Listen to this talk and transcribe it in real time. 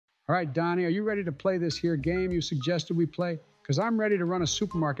All right, Donnie, are you ready to play this here game you suggested we play? Because I'm ready to run a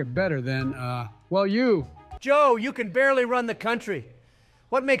supermarket better than, well, you. Joe, you can barely run the country.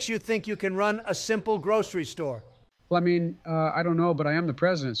 What makes you think you can run a simple grocery store? Well, I mean, I don't know, but I am the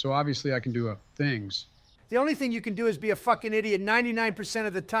president, so obviously I can do things. The only thing you can do is be a fucking idiot 99%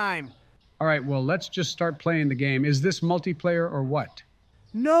 of the time. All right, well, let's just start playing the game. Is this multiplayer or what?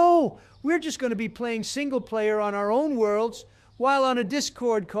 No, we're just going to be playing single player on our own worlds while on a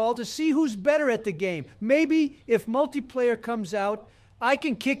Discord call to see who's better at the game. Maybe if multiplayer comes out, I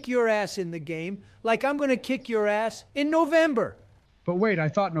can kick your ass in the game like I'm going to kick your ass in November. But wait, I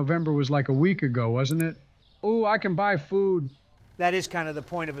thought November was like a week ago, wasn't it? Ooh, I can buy food. That is kind of the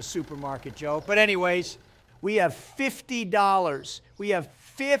point of a supermarket, Joe. But anyways, we have $50. We have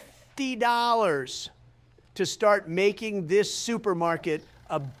 $50 to start making this supermarket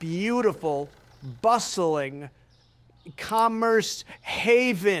a beautiful, bustling commerce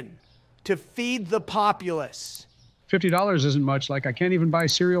haven to feed the populace. $50 isn't much, like I can't even buy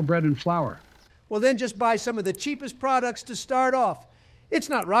cereal, bread, and flour. Well, then just buy some of the cheapest products to start off. It's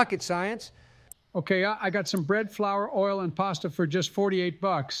not rocket science. Okay, I got some bread, flour, oil, and pasta for just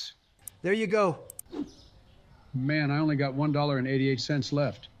 $48. There you go. Man, I only got $1.88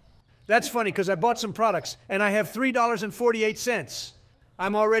 left. That's funny, because I bought some products, and I have $3.48.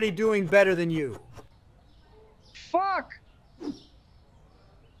 I'm already doing better than you. Fuck!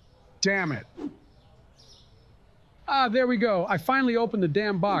 Damn it. Ah, there we go. I finally opened the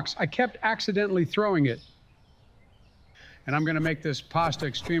damn box. I kept accidentally throwing it. And I'm gonna make this pasta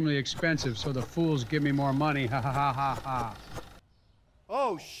extremely expensive so the fools give me more money. Ha ha ha ha ha.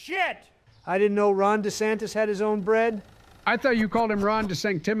 Oh, shit! I didn't know Ron DeSantis had his own bread. I thought you called him Ron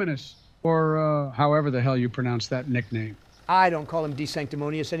DeSanctimonious, or however the hell you pronounce that nickname. I don't call him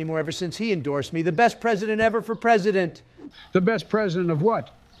DeSanctimonious anymore ever since he endorsed me. The best president ever for president. The best president of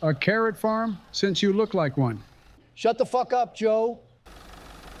what? A carrot farm? Since you look like one. Shut the fuck up, Joe.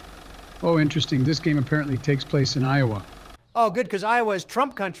 Oh, interesting. This game apparently takes place in Iowa. Oh, good, because Iowa is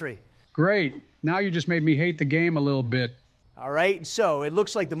Trump country. Great. Now you just made me hate the game a little bit. All right, so it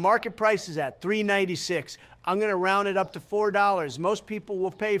looks like the market price is at $3.96. I'm going to round it up to $4. Most people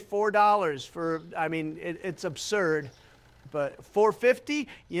will pay $4 for, I mean, it's absurd. But $4.50,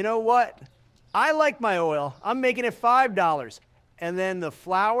 you know what? I like my oil. I'm making it $5. And then the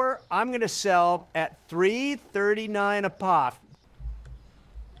flour, I'm going to sell at $3.39 a pop.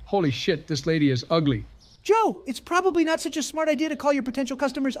 Holy shit, this lady is ugly. Joe, it's probably not such a smart idea to call your potential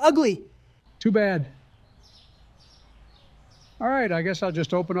customers ugly. Too bad. All right, I guess I'll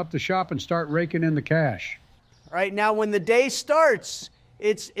just open up the shop and start raking in the cash. All right, now when the day starts,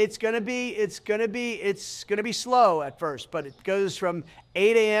 it's gonna be slow at first, but it goes from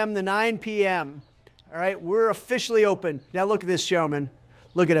 8 a.m. to 9 p.m. All right, we're officially open. Now look at this showman.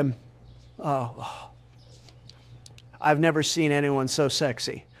 Look at him. Oh, I've never seen anyone so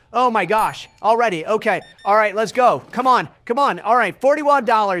sexy. Oh my gosh, already, okay. All right, let's go. Come on, come on. All right,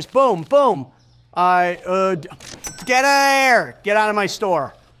 $41, boom, boom. Get out of there. Get out of my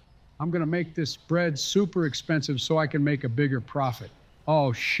store. I'm gonna make this bread super expensive so I can make a bigger profit.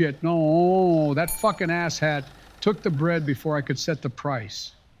 Oh shit, no, that fucking asshat took the bread before I could set the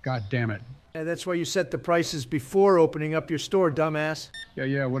price. God damn it. And that's why you set the prices before opening up your store, dumbass.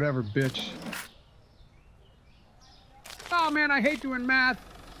 Yeah, whatever, bitch. Oh man, I hate doing math.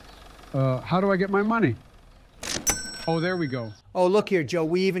 How do I get my money? Oh, there we go. Oh, look here, Joe,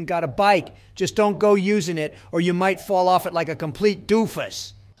 we even got a bike. Just don't go using it, or you might fall off it like a complete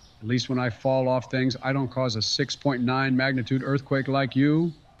doofus. At least when I fall off things, I don't cause a 6.9 magnitude earthquake like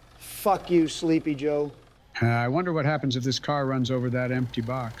you. Fuck you, Sleepy Joe. I wonder what happens if this car runs over that empty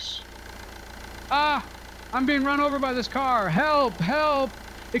box. Ah! I'm being run over by this car. Help! Help!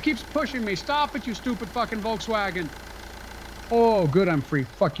 It keeps pushing me. Stop it, you stupid fucking Volkswagen. Oh, good, I'm free.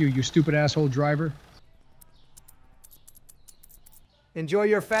 Fuck you, you stupid asshole driver. Enjoy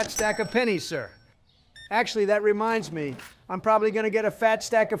your fat stack of pennies, sir. Actually, that reminds me. I'm probably going to get a fat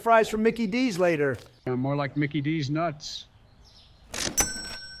stack of fries from Mickey D's later. More like Mickey D's nuts.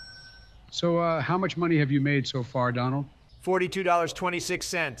 So, how much money have you made so far, Donald?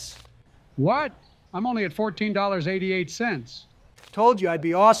 $42.26. What? I'm only at $14.88. Told you I'd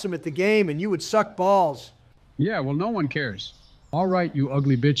be awesome at the game and you would suck balls. Yeah, well, no one cares. All right, you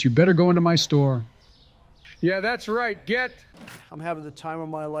ugly bitch, you better go into my store. Yeah, that's right, get... I'm having the time of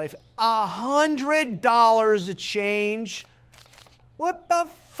my life. $100 a change? What the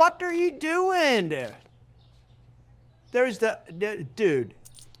fuck are you doing? There's dude,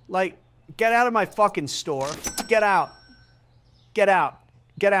 like, get out of my fucking store. Get out. Get out.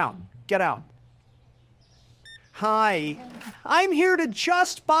 Get out. Get out. Hi, I'm here to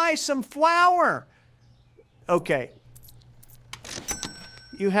just buy some flour. Okay.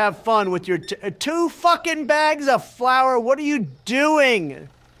 You have fun with your 2 fucking bags of flour. What are you doing?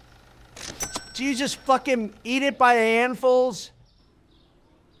 Do you just fucking eat it by handfuls?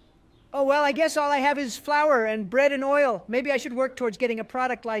 Oh, well, I guess all I have is flour and bread and oil. Maybe I should work towards getting a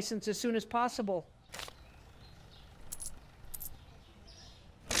product license as soon as possible.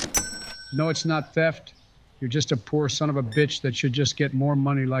 No, it's not theft. You're just a poor son of a bitch that should just get more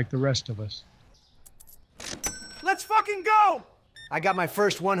money like the rest of us. Let's fucking go! I got my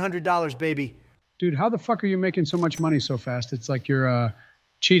first $100, baby. Dude, how the fuck are you making so much money so fast? It's like you're,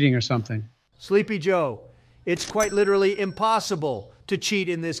 cheating or something. Sleepy Joe, it's quite literally impossible to cheat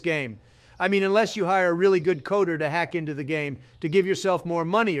in this game. I mean, unless you hire a really good coder to hack into the game to give yourself more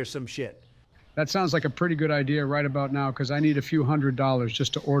money or some shit. That sounds like a pretty good idea right about now, because I need a few $100s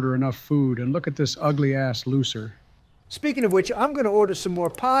just to order enough food. And look at this ugly-ass looser. Speaking of which, I'm going to order some more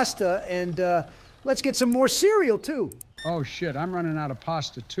pasta, and let's get some more cereal, too. Oh, shit, I'm running out of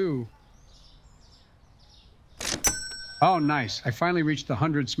pasta, too. Oh, nice. I finally reached the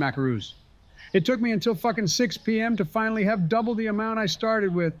 100 smackaroos. It took me until fucking 6 p.m. to finally have double the amount I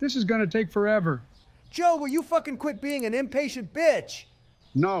started with. This is going to take forever. Joe, will you fucking quit being an impatient bitch?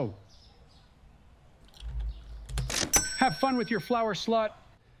 No. Have fun with your flour, slut.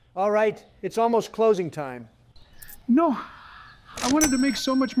 All right, it's almost closing time. No, I wanted to make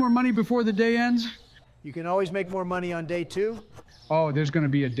so much more money before the day ends. You can always make more money on day 2. Oh, there's going to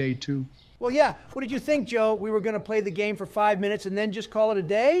be a day 2. Well, yeah. What did you think, Joe? We were going to play the game for 5 minutes and then just call it a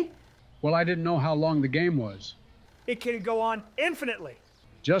day? Well, I didn't know how long the game was. It can go on infinitely.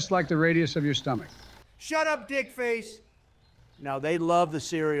 Just like the radius of your stomach. Shut up, dickface. No, they love the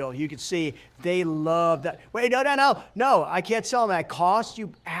cereal. You can see they love that. Wait, no, I can't sell them. That cost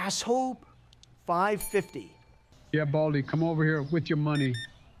you asshole $5.50. Yeah, Baldy, come over here with your money.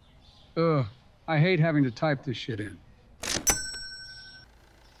 Ugh, I hate having to type this shit in.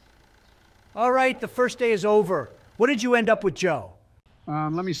 All right, the first day is over. What did you end up with, Joe?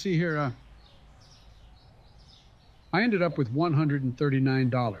 Let me see here. I ended up with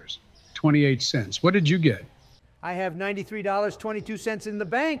 $139, 28 cents. What did you get? I have $93.22 in the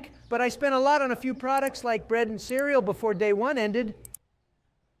bank, but I spent a lot on a few products like bread and cereal before day 1 ended.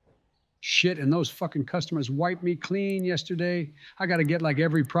 Shit, and those fucking customers wiped me clean yesterday. I gotta get like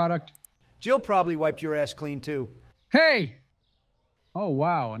every product. Jill probably wiped your ass clean too. Hey! Oh,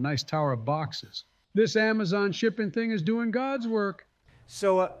 wow, a nice tower of boxes. This Amazon shipping thing is doing God's work.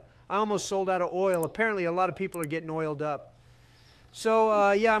 So I almost sold out of oil. Apparently a lot of people are getting oiled up.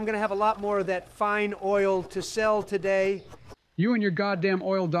 So, yeah, I'm going to have a lot more of that fine oil to sell today. You and your goddamn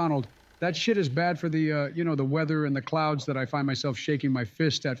oil, Donald. That shit is bad for the, the weather and the clouds that I find myself shaking my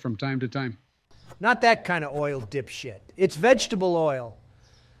fist at from time to time. Not that kind of oil, dipshit. It's vegetable oil.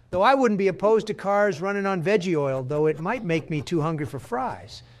 Though I wouldn't be opposed to cars running on veggie oil, though it might make me too hungry for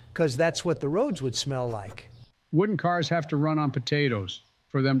fries, because that's what the roads would smell like. Wouldn't cars have to run on potatoes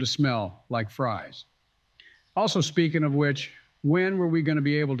for them to smell like fries? Also, speaking of which, when were we going to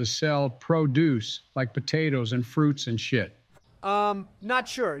be able to sell produce like potatoes and fruits and shit? Not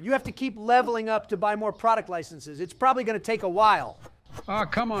sure. You have to keep leveling up to buy more product licenses. It's probably going to take a while. Oh,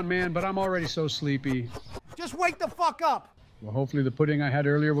 come on, man, but I'm already so sleepy. Just wake the fuck up. Well, hopefully the pudding I had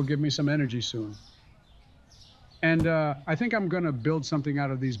earlier will give me some energy soon. And I think I'm going to build something out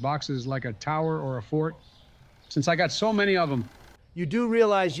of these boxes like a tower or a fort, since I got so many of them. You do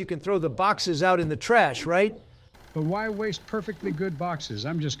realize you can throw the boxes out in the trash, right? But why waste perfectly good boxes?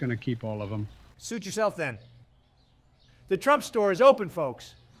 I'm just going to keep all of them. Suit yourself then. The Trump store is open,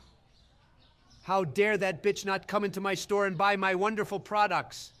 folks. How dare that bitch not come into my store and buy my wonderful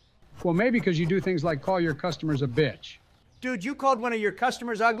products? Well, maybe because you do things like call your customers a bitch. Dude, you called one of your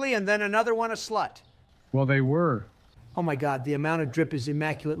customers ugly and then another one a slut. Well, they were. Oh my God, the amount of drip is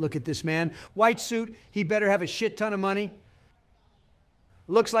immaculate. Look at this man. White suit, he better have a shit ton of money.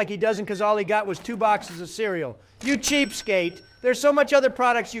 Looks like he doesn't because all he got was 2 boxes of cereal. You cheapskate. There's so much other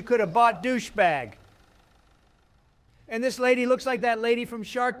products you could have bought, douchebag. And this lady looks like that lady from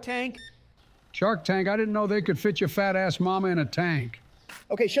Shark Tank. Shark Tank? I didn't know they could fit your fat-ass mama in a tank.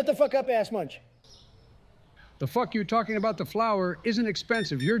 Okay, shut the fuck up, ass munch. The fuck you talking about the flour isn't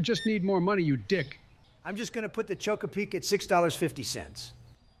expensive. You just need more money, you dick. I'm just going to put the Choco-Peak at $6.50.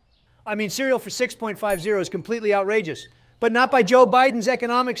 I mean, cereal for $6.50 is completely outrageous. But not by Joe Biden's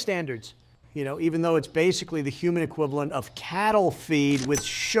economic standards. You know, even though it's basically the human equivalent of cattle feed with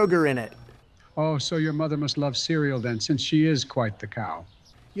sugar in it. Oh, so your mother must love cereal then, since she is quite the cow.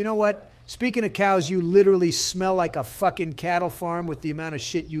 You know what? Speaking of cows, you literally smell like a fucking cattle farm with the amount of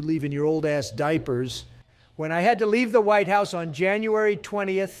shit you leave in your old-ass diapers. When I had to leave the White House on January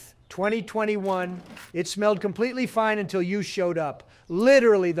 20th, 2021, it smelled completely fine until you showed up.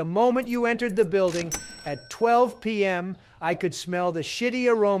 Literally, the moment you entered the building at 12 p.m., I could smell the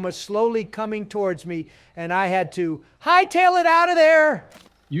shitty aroma slowly coming towards me, and I had to hightail it out of there.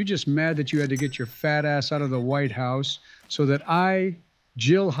 You just mad that you had to get your fat ass out of the White House so that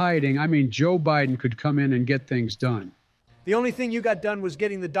Joe Biden could come in and get things done. The only thing you got done was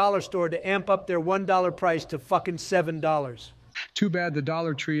getting the dollar store to amp up their $1 price to fucking $7. Too bad the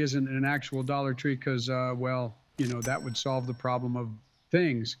Dollar Tree isn't an actual Dollar Tree because, well, you know, that would solve the problem of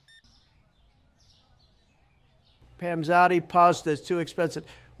things. Pamzotti pasta is too expensive.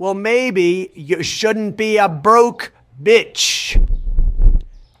 Well, maybe you shouldn't be a broke bitch.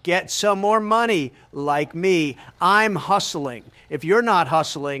 Get some more money like me. I'm hustling. If you're not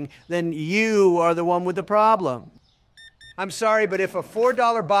hustling, then you are the one with the problem. I'm sorry, but if a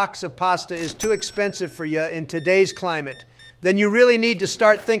 $4 box of pasta is too expensive for you in today's climate, then you really need to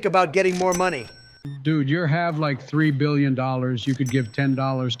start think about getting more money. Dude, you have like $3 billion. You could give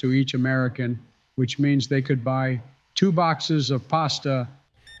 $10 to each American, which means they could buy 2 boxes of pasta.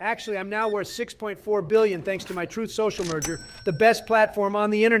 Actually, I'm now worth $6.4 billion thanks to my Truth Social merger, the best platform on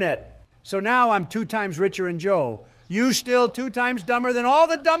the internet. So now I'm 2 times richer than Joe. You still 2 times dumber than all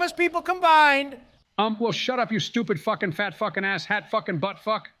the dumbest people combined. Well, shut up, you stupid fucking fat fucking ass hat fucking butt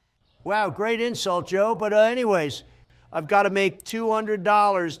fuck. Wow, great insult, Joe. But anyways, I've got to make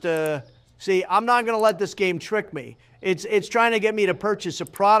 $200 to... See, I'm not going to let this game trick me. It's trying to get me to purchase a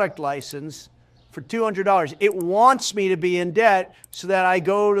product license for $200. It wants me to be in debt so that I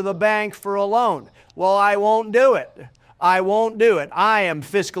go to the bank for a loan. Well, I won't do it. I won't do it. I am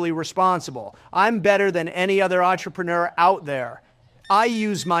fiscally responsible. I'm better than any other entrepreneur out there. I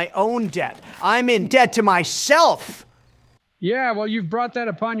use my own debt. I'm in debt to myself. Yeah, well, you've brought that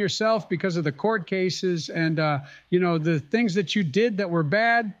upon yourself because of the court cases and, you know, the things that you did that were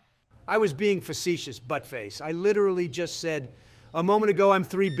bad. I was being facetious, buttface. I literally just said, a moment ago, I'm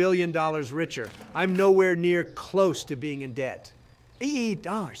 $3 billion richer. I'm nowhere near close to being in debt.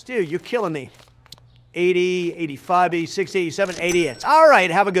 $88, dude, you're killing me. 80, 85, 86, 87, 88. All right,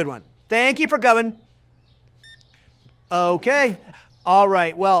 have a good one. Thank you for coming. Okay. All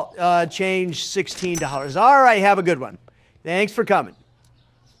right, well, change $16. All right, have a good one. Thanks for coming.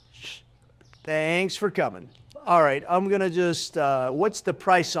 Thanks for coming. All right, I'm going to just, what's the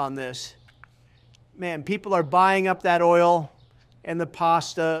price on this? Man, people are buying up that oil and the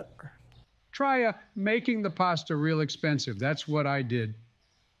pasta. Try making the pasta real expensive. That's what I did.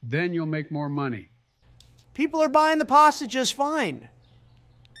 Then you'll make more money. People are buying the pasta just fine.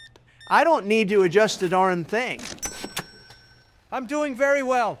 I don't need to adjust the darn thing. I'm doing very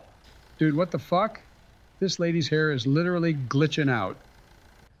well. Dude, what the fuck? This lady's hair is literally glitching out.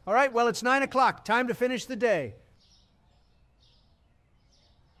 All right, well, it's 9 o'clock. Time to finish the day.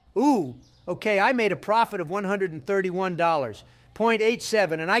 Ooh, okay, I made a profit of $131,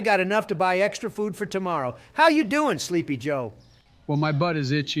 0.87, and I got enough to buy extra food for tomorrow. How you doing, Sleepy Joe? Well, my butt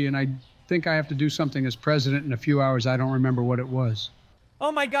is itchy, and I think I have to do something as president in a few hours. I don't remember what it was.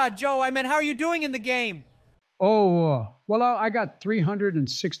 Oh my God, Joe, I meant how are you doing in the game? Oh, well, I got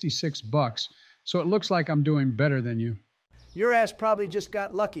 $366, so it looks like I'm doing better than you. Your ass probably just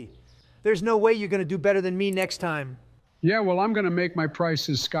got lucky. There's no way you're going to do better than me next time. Yeah, well, I'm going to make my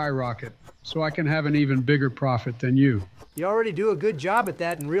prices skyrocket so I can have an even bigger profit than you. You already do a good job at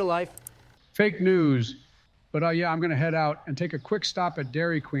that in real life. Fake news. But yeah, I'm going to head out and take a quick stop at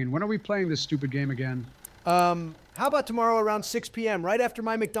Dairy Queen. When are we playing this stupid game again? How about tomorrow around 6 p.m., right after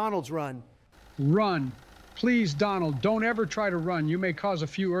my McDonald's run? Run. Please, Donald, don't ever try to run. You may cause a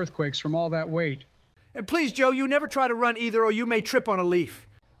few earthquakes from all that weight. And please, Joe, you never try to run either or you may trip on a leaf.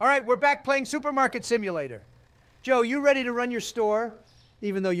 All right, we're back playing Supermarket Simulator. Joe, you ready to run your store,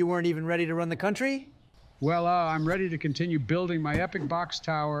 even though you weren't even ready to run the country? Well, I'm ready to continue building my epic box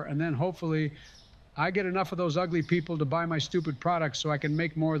tower, and then hopefully I get enough of those ugly people to buy my stupid products so I can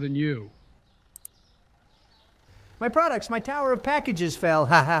make more than you. My products, my tower of packages fell.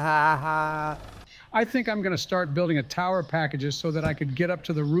 Ha ha ha ha. I think I'm going to start building a tower of packages so that I could get up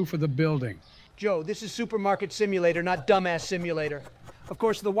to the roof of the building. Joe, this is Supermarket Simulator, not Dumbass Simulator. Of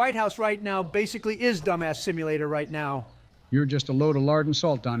course, the White House right now basically is Dumbass Simulator right now. You're just a load of lard and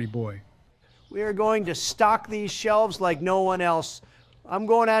salt, Donnie boy. We are going to stock these shelves like no one else. I'm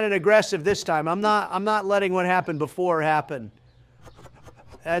going at it aggressive this time. I'm not letting what happened before happen.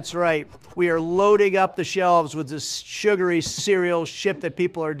 That's right. We are loading up the shelves with this sugary cereal shit that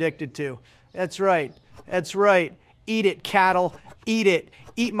people are addicted to. That's right. That's right. Eat it, cattle. Eat it.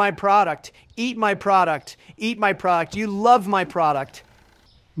 Eat my product. Eat my product. Eat my product. You love my product.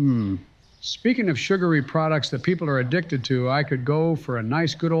 Speaking of sugary products that people are addicted to, I could go for a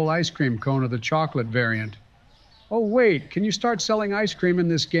nice good old ice cream cone of the chocolate variant. Oh, wait, can you start selling ice cream in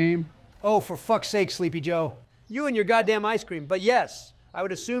this game? Oh, for fuck's sake, Sleepy Joe. You and your goddamn ice cream. But yes, I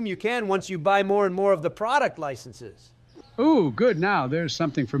would assume you can once you buy more and more of the product licenses. Ooh, good. Now there's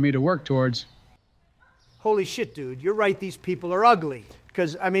something for me to work towards. Holy shit, dude. You're right, these people are ugly.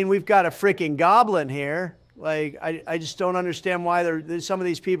 Because, I mean, we've got a freaking goblin here. Like, I just don't understand why some of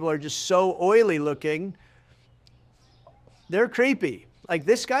these people are just so oily looking. They're creepy. Like,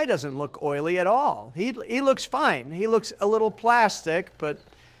 this guy doesn't look oily at all. He looks fine. He looks a little plastic, but,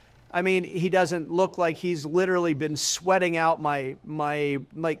 I mean, he doesn't look like he's literally been sweating out I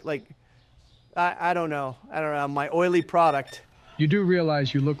don't know, my oily product. You do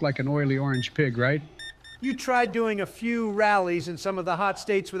realize you look like an oily orange pig, right? You tried doing a few rallies in some of the hot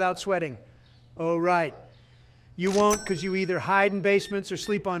states without sweating. Oh, right. You won't because you either hide in basements or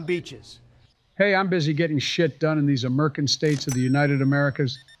sleep on beaches. Hey, I'm busy getting shit done in these American states of the United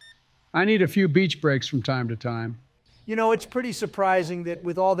Americas. I need a few beach breaks from time to time. You know, it's pretty surprising that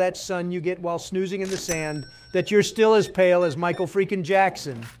with all that sun you get while snoozing in the sand, that you're still as pale as Michael freaking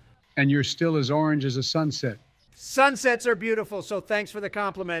Jackson. And you're still as orange as a sunset. Sunsets are beautiful, so thanks for the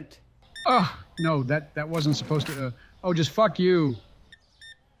compliment. Oh, no, that wasn't supposed to... oh, just fuck you.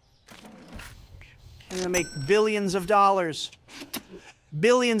 I'm gonna make billions of dollars.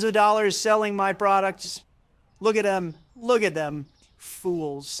 Billions of dollars selling my products. Look at them. Look at them.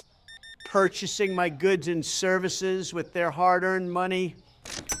 Fools. Purchasing my goods and services with their hard-earned money.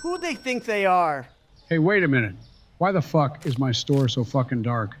 Who do they think they are? Hey, wait a minute. Why the fuck is my store so fucking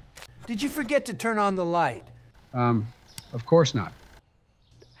dark? Did you forget to turn on the light? Of course not.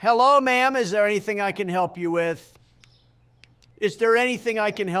 Hello, ma'am. Is there anything I can help you with? Is there anything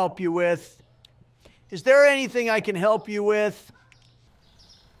I can help you with? Is there anything I can help you with?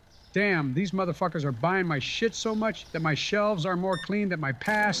 Damn, these motherfuckers are buying my shit so much that my shelves are more clean than my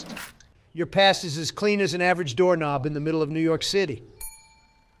past. Your past is as clean as an average doorknob in the middle of New York City.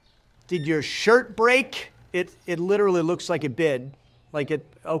 Did your shirt break? It literally looks like it did. Like it,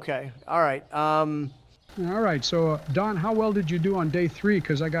 okay, all right. All right, so Don, how well did you do on day 3?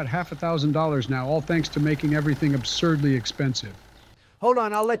 Because I got $1,000 now, all thanks to making everything absurdly expensive. Hold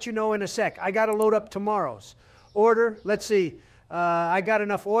on, I'll let you know in a sec. I got to load up tomorrow's order. Let's see. I got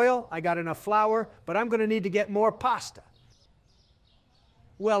enough oil, I got enough flour, but I'm going to need to get more pasta.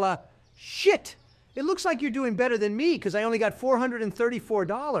 Well, shit. It looks like you're doing better than me because I only got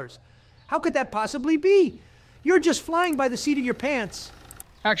 $434. How could that possibly be? You're just flying by the seat of your pants.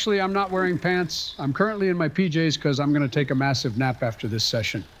 Actually, I'm not wearing pants. I'm currently in my PJs because I'm going to take a massive nap after this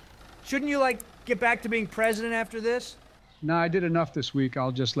session. Shouldn't you, like, get back to being president after this? No, I did enough this week.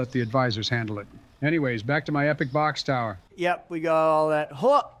 I'll just let the advisors handle it. Anyways, back to my epic box tower. Yep, we got all that.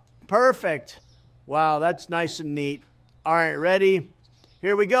 Huh, perfect. Wow, that's nice and neat. All right, ready?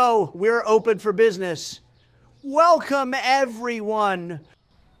 Here we go. We're open for business. Welcome, everyone.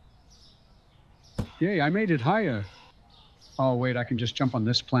 Yay, I made it higher. Oh, wait, I can just jump on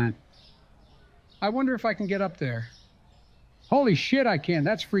this plant. I wonder if I can get up there. Holy shit, I can.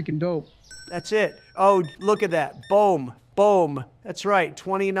 That's freaking dope. That's it. Oh, look at that. Boom. Boom. That's right.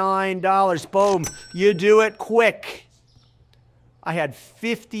 $29. Boom. You do it quick. I had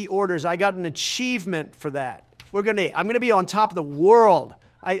 50 orders. I got an achievement for that. I'm going to be on top of the world.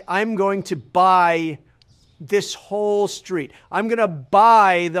 I'm going to buy this whole street. I'm going to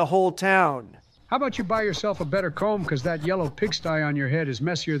buy the whole town. How about you buy yourself a better comb because that yellow pigsty on your head is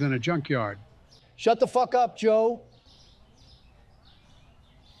messier than a junkyard. Shut the fuck up, Joe.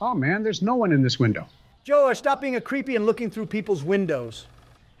 Oh, man, there's no one in this window. Joe, stop being a creepy and looking through people's windows.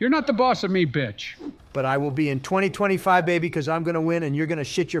 You're not the boss of me, bitch. But I will be in 2025, baby, because I'm going to win and you're going to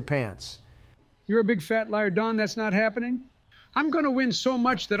shit your pants. You're a big fat liar, Don. That's not happening. I'm going to win so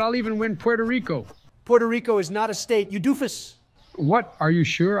much that I'll even win Puerto Rico. Puerto Rico is not a state, you doofus. What? Are you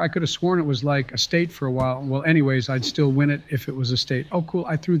sure? I could have sworn it was like a state for a while. Well, anyways, I'd still win it if it was a state. Oh, cool.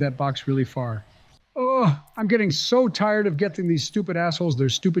 I threw that box really far. Oh, I'm getting so tired of getting these stupid assholes their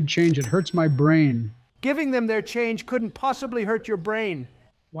stupid change. It hurts my brain. Giving them their change couldn't possibly hurt your brain.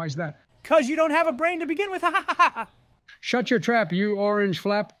 Why's that? 'Cause you don't have a brain to begin with. Shut your trap, you orange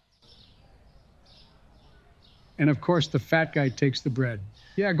flap. And of course, the fat guy takes the bread.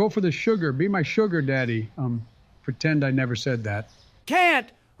 Yeah, go for the sugar. Be my sugar daddy. Pretend I never said that.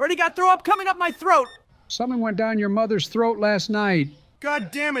 Can't! Already got throw up coming up my throat! Something went down your mother's throat last night.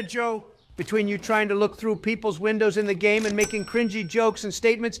 God damn it, Joe! Between you trying to look through people's windows in the game and making cringy jokes and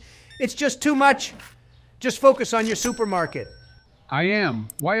statements, it's just too much. Just focus on your supermarket. I am.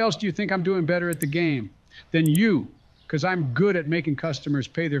 Why else do you think I'm doing better at the game than you? because I'm good at making customers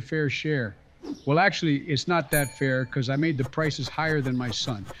pay their fair share. Well, actually, it's not that fair because I made the prices higher than my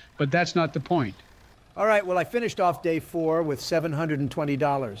son. But that's not the point. All right, well, I finished off day 4 with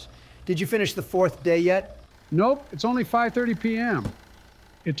 $720. Did you finish the 4th day yet? Nope, it's only 5:30 p.m.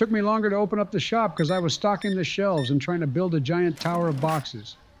 It took me longer to open up the shop because I was stocking the shelves and trying to build a giant tower of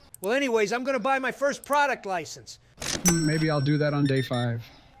boxes. Well, anyways, I'm going to buy my first product license. Maybe I'll do that on day 5.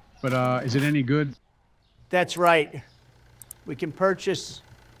 But is it any good? That's right. We can purchase,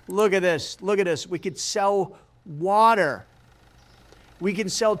 look at this, we could sell water. We can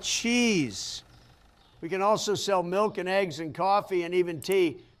sell cheese. We can also sell milk and eggs and coffee and even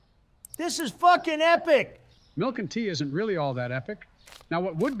tea. This is fucking epic. Milk and tea isn't really all that epic. Now,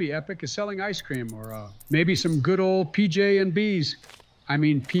 what would be epic is selling ice cream or maybe some good old PJ&Bs. I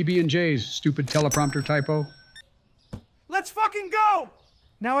mean, PB&Js, stupid teleprompter typo. Let's fucking go!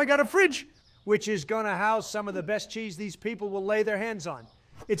 Now I got a fridge, which is gonna house some of the best cheese these people will lay their hands on.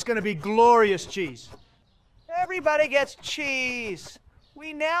 It's gonna be glorious cheese. Everybody gets cheese.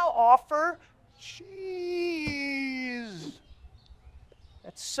 We now offer cheese.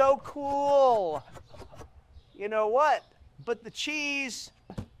 That's so cool. You know what? But the cheese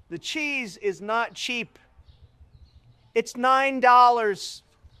is not cheap. It's $9.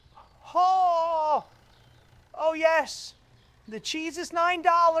 Oh yes. The cheese is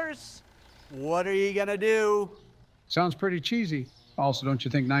 $9. What are you gonna do? Sounds pretty cheesy. Also, don't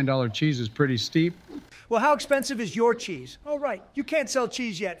you think $9 cheese is pretty steep? Well, how expensive is your cheese? Oh, right. You can't sell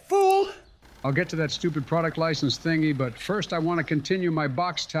cheese yet, fool! I'll get to that stupid product license thingy, but first I want to continue my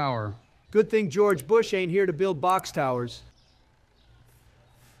box tower. Good thing George Bush ain't here to build box towers.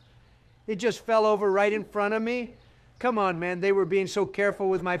 It just fell over right in front of me. Come on, man, they were being so careful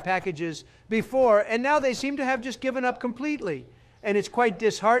with my packages before, and now they seem to have just given up completely. And it's quite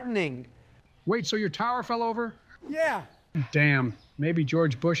disheartening. Wait, so your tower fell over? Yeah. Damn, maybe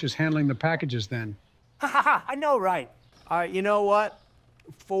George Bush is handling the packages then. Ha ha ha, I know, right. All right, you know what?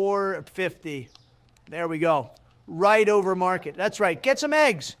 $4.50. There we go. Right over market. That's right. Get some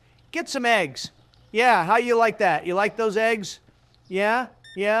eggs. Get some eggs. Yeah, how you like that? You like those eggs? Yeah?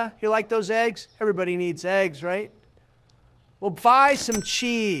 Yeah? You like those eggs? Everybody needs eggs, right? Well, buy some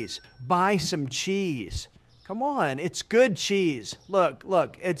cheese. Buy some cheese. Come on, it's good cheese. Look,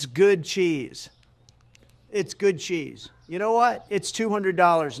 it's good cheese. It's good cheese. You know what? It's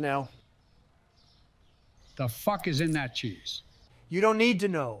 $200 now. The fuck is in that cheese? You don't need to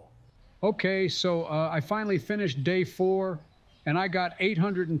know. Okay, so I finally finished day 4, and I got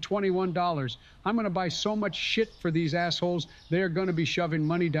 $821. I'm gonna buy so much shit for these assholes, they're gonna be shoving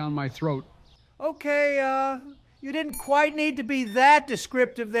money down my throat. Okay, you didn't quite need to be that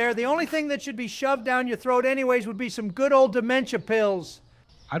descriptive there. The only thing that should be shoved down your throat anyways would be some good old dementia pills.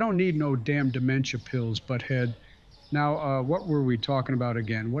 I don't need no damn dementia pills, butthead. Now, what were we talking about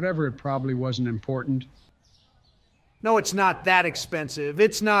again? Whatever, it probably wasn't important. No, it's not that expensive.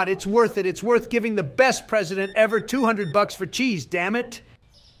 It's not. It's worth it. It's worth giving the best president ever $200 for cheese, damn it.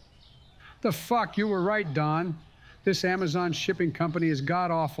 The fuck, you were right, Don. This Amazon shipping company is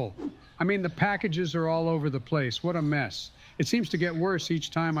god-awful. I mean, the packages are all over the place. What a mess. It seems to get worse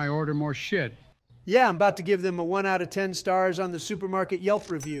each time I order more shit. Yeah, I'm about to give them a 1 out of 10 stars on the supermarket Yelp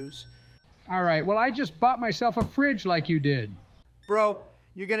reviews. All right, well, I just bought myself a fridge like you did. Bro,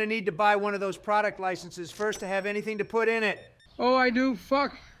 you're gonna need to buy one of those product licenses first to have anything to put in it. Oh, I do?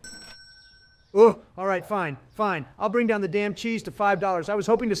 Fuck. Oh, all right, fine. I'll bring down the damn cheese to $5. I was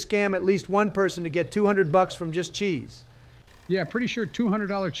hoping to scam at least one person to get $200 from just cheese. Yeah, pretty sure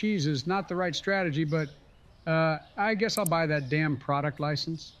 $200 cheese is not the right strategy, but I guess I'll buy that damn product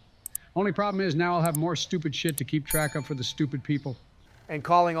license. Only problem is now I'll have more stupid shit to keep track of for the stupid people. And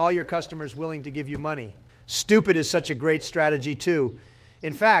calling all your customers willing to give you money. Stupid is such a great strategy, too.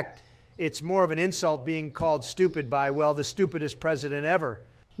 In fact, it's more of an insult being called stupid by, well, the stupidest president ever.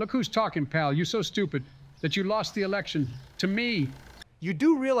 Look who's talking, pal. You so stupid that you lost the election to me. You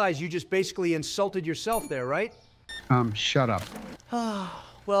do realize you just basically insulted yourself there, right? Shut up.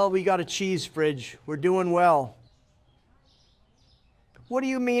 Well, we got a cheese fridge. We're doing well. What do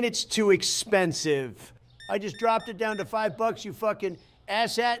you mean it's too expensive? I just dropped it down to $5, you fucking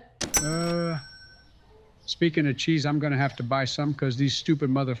asshat. Speaking of cheese, I'm gonna have to buy some because these stupid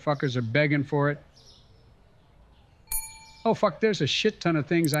motherfuckers are begging for it. Oh, fuck, there's a shit ton of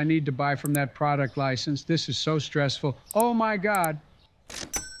things I need to buy from that product license. This is so stressful. Oh, my God.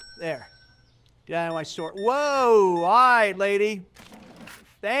 There. Down my store. Whoa! All right, lady.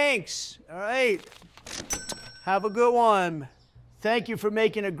 Thanks. All right. Have a good one. Thank you for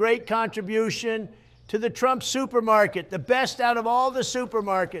making a great contribution to the Trump supermarket, the best out of all the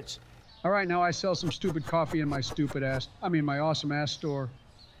supermarkets. All right, now I sell some stupid coffee in my my awesome ass store.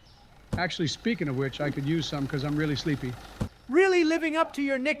 Actually, speaking of which, I could use some because I'm really sleepy. Really living up to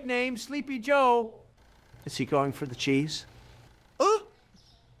your nickname, Sleepy Joe. Is he going for the cheese?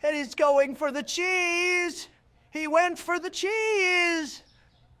 And he's going for the cheese. He went for the cheese.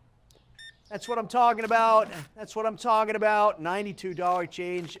 That's what I'm talking about. That's what I'm talking about. $92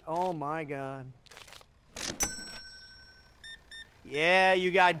 change. Oh my God. Yeah,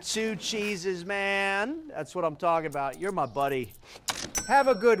 you got 2 cheeses, man. That's what I'm talking about. You're my buddy. Have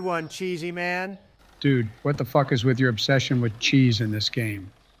a good one, cheesy man. Dude, what the fuck is with your obsession with cheese in this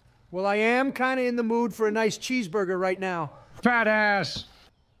game? Well, I am kind of in the mood for a nice cheeseburger right now. Fat ass!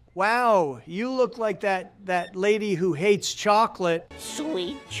 Wow, you look like that lady who hates chocolate.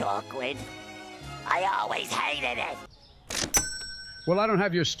 Sweet chocolate. I always hated it. Well, I don't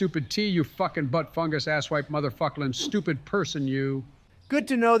have your stupid tea, you fucking butt fungus asswipe motherfucking stupid person, you. Good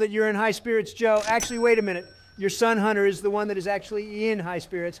to know that you're in high spirits, Joe. Actually, wait a minute. Your son Hunter is the one that is actually in high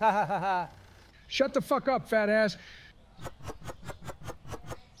spirits. Ha ha ha ha. Shut the fuck up, fat ass.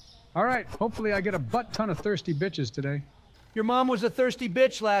 All right, hopefully I get a butt ton of thirsty bitches today. Your mom was a thirsty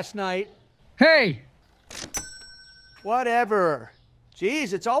bitch last night. Hey! Whatever.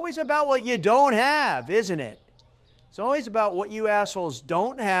 Jeez, it's always about what you don't have, isn't it? It's always about what you assholes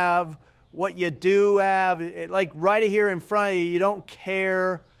don't have, what you do have. Like right here in front of you, you don't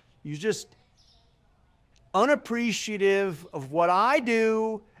care. You're just unappreciative of what I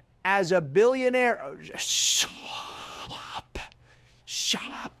do as a billionaire. Oh, shut up. Shut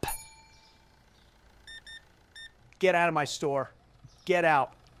up. Get out of my store. Get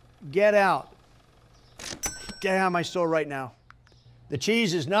out. Get out. Get out of my store right now. The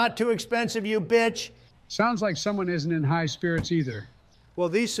cheese is not too expensive, you bitch. Sounds like someone isn't in high spirits either. Well,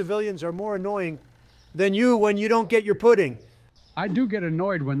 these civilians are more annoying than you when you don't get your pudding. I do get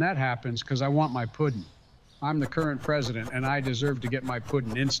annoyed when that happens because I want my pudding. I'm the current president and I deserve to get my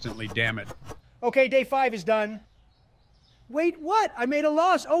pudding instantly, damn it. Okay, day 5 is done. Wait, what? I made a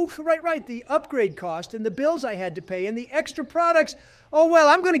loss. Oh, right. The upgrade cost and the bills I had to pay and the extra products. Oh, well,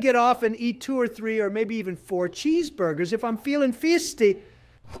 I'm going to get off and eat 2 or 3 or maybe even 4 cheeseburgers if I'm feeling feisty.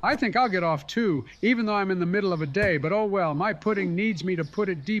 I think I'll get off too, even though I'm in the middle of a day. But oh well, my pudding needs me to put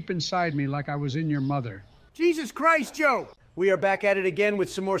it deep inside me like I was in your mother. Jesus Christ, Joe! We are back at it again with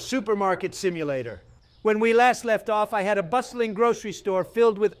some more Supermarket Simulator. When we last left off, I had a bustling grocery store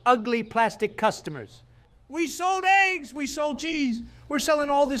filled with ugly plastic customers. We sold eggs, we sold cheese. We're selling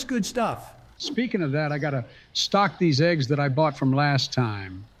all this good stuff. Speaking of that, I gotta stock these eggs that I bought from last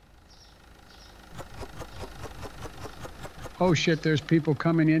time. Oh shit, there's people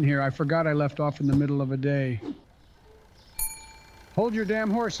coming in here. I forgot I left off in the middle of a day. Hold your damn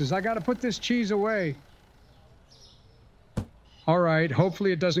horses. I gotta put this cheese away. All right,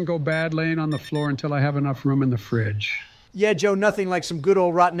 hopefully it doesn't go bad laying on the floor until I have enough room in the fridge. Yeah, Joe, nothing like some good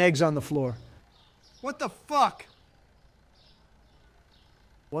old rotten eggs on the floor. What the fuck?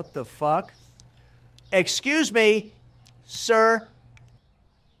 What the fuck? Excuse me, sir.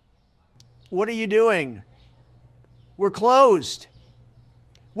 What are you doing? We're closed.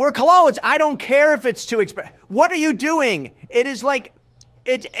 We're closed. I don't care if it's too expensive. What are you doing? It is like,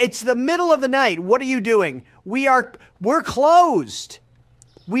 it's the middle of the night. What are you doing? We're closed.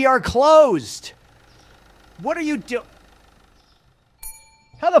 We are closed. What are you doing?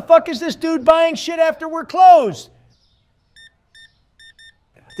 How the fuck is this dude buying shit after we're closed?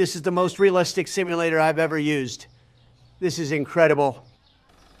 This is the most realistic simulator I've ever used. This is incredible.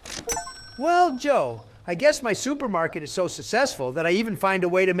 Well, Joe, I guess my supermarket is so successful that I even find a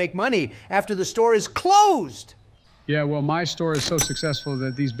way to make money after the store is closed. Yeah, well, my store is so successful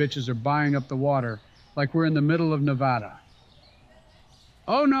that these bitches are buying up the water like we're in the middle of Nevada.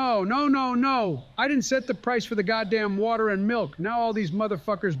 Oh, no. I didn't set the price for the goddamn water and milk. Now all these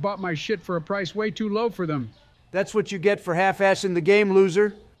motherfuckers bought my shit for a price way too low for them. That's what you get for half-assing the game,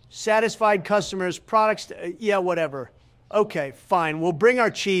 loser. Satisfied customers, products, yeah, whatever. Okay, fine. We'll bring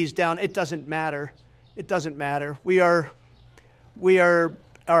our cheese down. It doesn't matter. It doesn't matter. We are,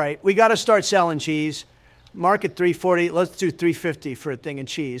 all right, we got to start selling cheese. Market 340. Let's do 350 for a thing of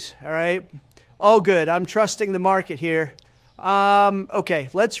cheese, all right? All good. I'm trusting the market here. Okay,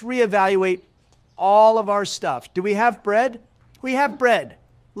 let's reevaluate all of our stuff. Do we have bread? We have bread.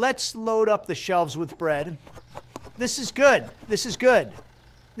 Let's load up the shelves with bread. This is good. This is good.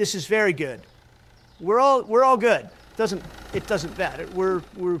 This is very good. We're all good. It doesn't matter.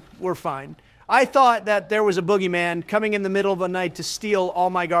 We're fine. I thought that there was a boogeyman coming in the middle of the night to steal all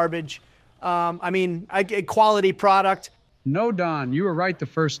my garbage. I get quality product. No, Don, you were right the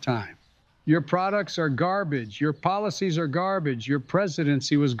first time. Your products are garbage. Your policies are garbage. Your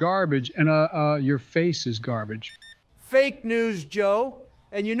presidency was garbage. And your face is garbage. Fake news, Joe.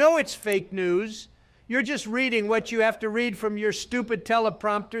 And you know it's fake news. You're just reading what you have to read from your stupid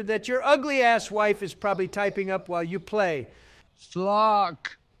teleprompter that your ugly-ass wife is probably typing up while you play.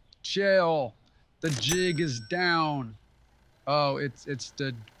 Flock. Chill. The jig is down. Oh, it's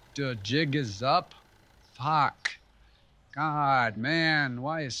the jig is up? Fuck. God, man,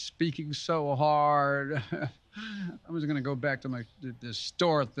 why is speaking so hard? I was gonna go back to the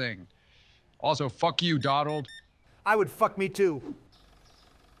store thing. Also, fuck you, Donald. I would fuck me too.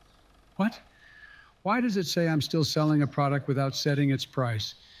 What? Why does it say I'm still selling a product without setting its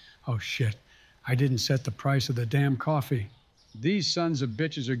price? Oh, shit. I didn't set the price of the damn coffee. These sons of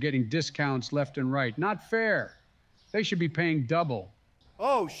bitches are getting discounts left and right. Not fair. They should be paying double.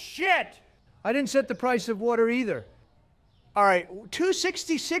 Oh, shit! I didn't set the price of water either. All right,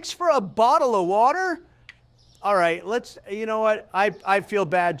 $2.66 for a bottle of water? All right, you know what? I feel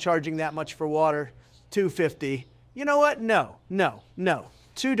bad charging that much for water. $2.50. You know what? No.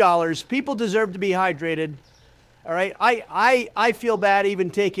 $2. People deserve to be hydrated. All right, I feel bad even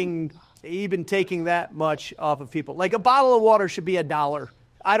taking that much off of people. Like a bottle of water should be $1.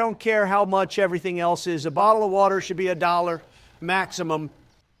 I don't care how much everything else is. A bottle of water should be $1 maximum.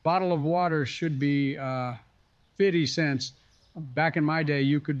 Bottle of water should be 50 cents. Back in my day,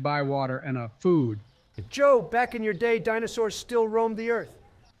 you could buy water and a food. Joe, back in your day, dinosaurs still roamed the earth.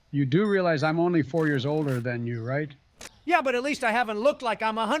 You do realize I'm only 4 years older than you, right? Yeah, but at least I haven't looked like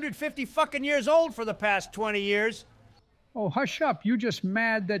I'm 150 fucking years old for the past 20 years. Oh, hush up. You just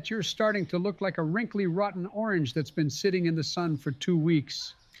mad that you're starting to look like a wrinkly, rotten orange that's been sitting in the sun for 2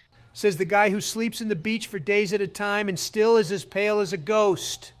 weeks. Says the guy who sleeps in the beach for days at a time and still is as pale as a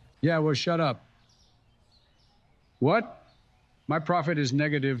ghost. Yeah, well, shut up. What? My profit is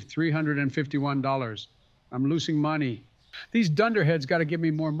negative $351. I'm losing money. These dunderheads got to give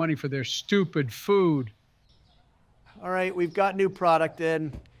me more money for their stupid food. All right, we've got new product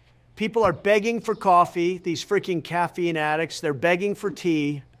in. People are begging for coffee, these freaking caffeine addicts. They're begging for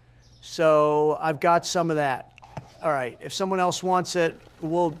tea. So I've got some of that. All right, if someone else wants it,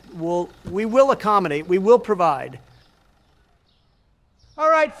 we will accommodate. We will provide. All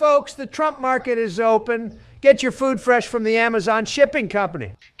right, folks, the Trump market is open. Get your food fresh from the Amazon shipping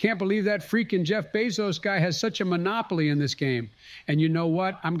company. Can't believe that freaking Jeff Bezos guy has such a monopoly in this game. And you know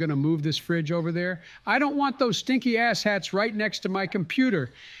what? I'm going to move this fridge over there. I don't want those stinky asshats right next to my computer.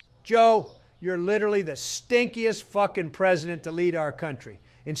 Joe, you're literally the stinkiest fucking president to lead our country.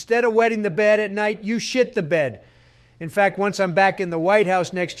 Instead of wetting the bed at night, you shit the bed. In fact, once I'm back in the White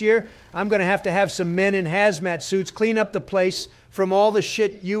House next year, I'm going to have some men in hazmat suits clean up the place from all the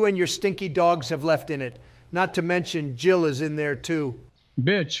shit you and your stinky dogs have left in it. Not to mention Jill is in there too.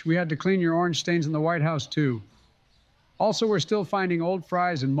 Bitch, we had to clean your orange stains in the White House too. Also, we're still finding old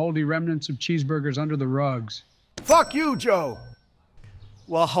fries and moldy remnants of cheeseburgers under the rugs. Fuck you, Joe.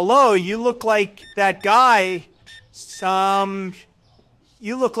 Well, hello, you look like that guy.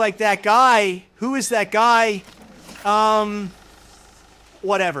 You look like that guy. Who is that guy?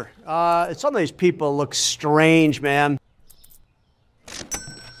 Whatever. Some of these people look strange, man.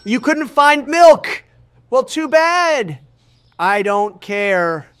 You couldn't find milk. Well, too bad. I don't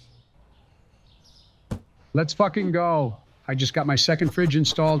care. Let's fucking go. I just got my second fridge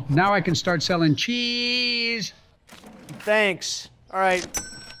installed. Now I can start selling cheese. Thanks. All right.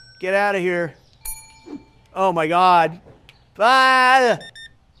 Get out of here. Oh, my God. Ah!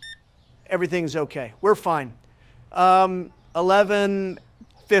 Everything's okay. We're fine.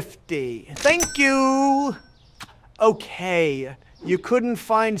 11:50. Thank you. Okay. You couldn't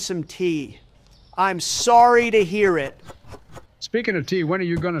find some tea. I'm sorry to hear it. Speaking of tea, when are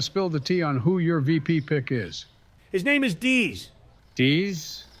you going to spill the tea on who your VP pick is? His name is Deez.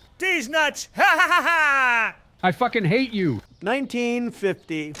 Deez? Deez nuts! Ha ha ha ha! I fucking hate you.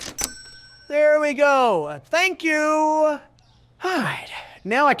 1950. There we go. Thank you. All right.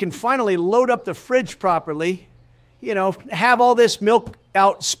 Now I can finally load up the fridge properly. You know, have all this milk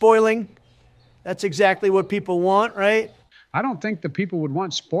out spoiling. That's exactly what people want, right? I don't think the people would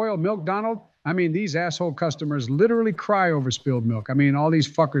want spoiled milk, Donald. I mean, these asshole customers literally cry over spilled milk. I mean, all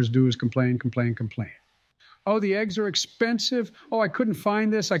these fuckers do is complain, complain, complain. Oh, the eggs are expensive. Oh, I couldn't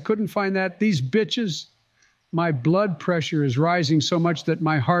find this. I couldn't find that. These bitches. My blood pressure is rising so much that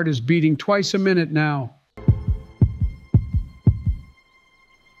my heart is beating twice a minute now.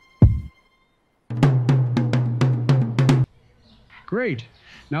 Great.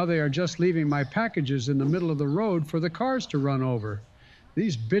 Now they are just leaving my packages in the middle of the road for the cars to run over.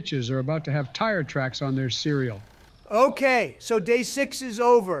 These bitches are about to have tire tracks on their cereal. Okay, so day 6 is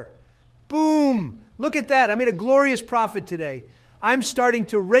over. Boom! Look at that. I made a glorious profit today. I'm starting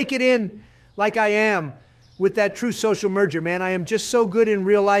to rake it in like I am with that true social merger, man. I am just so good in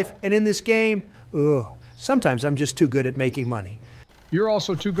real life, and in this game, sometimes I'm just too good at making money. You're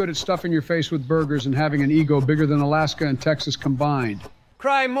also too good at stuffing your face with burgers and having an ego bigger than Alaska and Texas combined.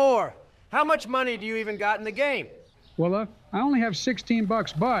 Cry more. How much money do you even got in the game? Well, I only have 16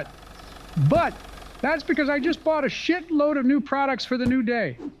 bucks, but that's because I just bought a shitload of new products for the new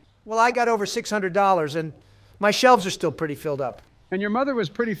day. Well, I got over $600, and my shelves are still pretty filled up. And your mother was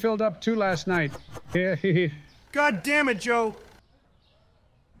pretty filled up too last night. God damn it, Joe.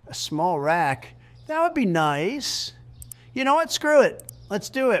 A small rack. That would be nice. You know what? Screw it. Let's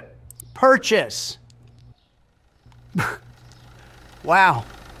do it. Purchase. Wow.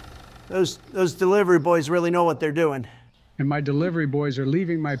 Those delivery boys really know what they're doing. And my delivery boys are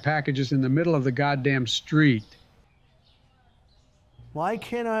leaving my packages in the middle of the goddamn street. Why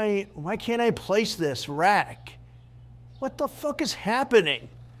can't I place this rack? What the fuck is happening?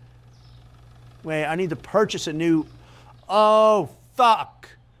 Wait, I need to purchase a new... Oh, fuck.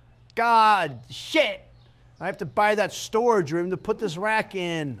 God, shit. I have to buy that storage room to put this rack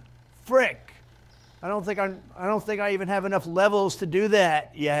in. Frick. I don't think I even have enough levels to do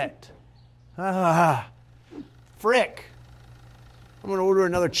that yet. Frick. I'm gonna order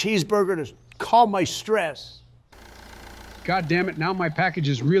another cheeseburger to calm my stress. God damn it, now my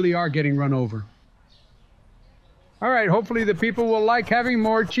packages really are getting run over. All right, hopefully the people will like having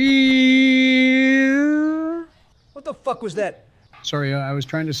more cheese. What the fuck was that? Sorry, I was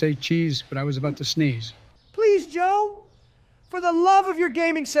trying to say cheese, but I was about to sneeze. Please, Joe. For the love of your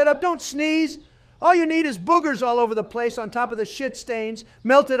gaming setup, don't sneeze. All you need is boogers all over the place on top of the shit stains,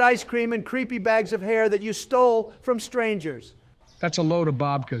 melted ice cream, and creepy bags of hair that you stole from strangers. That's a load of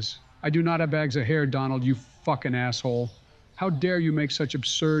babkas. I do not have bags of hair, Donald, you fucking asshole. How dare you make such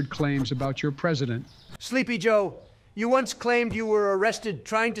absurd claims about your president? Sleepy Joe, you once claimed you were arrested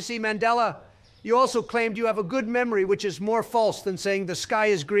trying to see Mandela. You also claimed you have a good memory, which is more false than saying the sky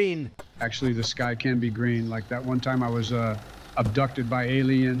is green. Actually, the sky can be green. Like that one time I was abducted by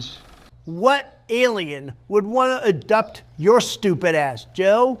aliens. What alien would want to abduct your stupid ass,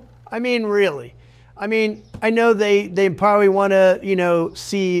 Joe? I mean, really. I mean, I know they probably want to, you know,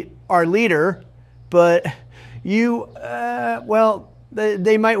 see our leader, but you,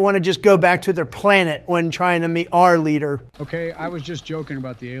 they might want to just go back to their planet when trying to meet our leader. Okay, I was just joking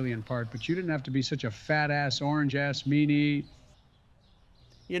about the alien part, but you didn't have to be such a fat-ass, orange-ass meanie.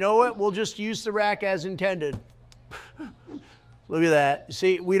 You know what? We'll just use the rack as intended. Look at that.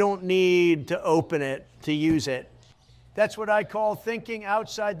 See, we don't need to open it to use it. That's what I call thinking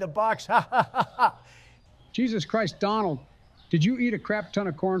outside the box. Ha ha ha ha. Jesus Christ, Donald, did you eat a crap ton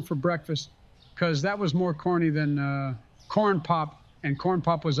of corn for breakfast? Because that was more corny than Corn Pop, and Corn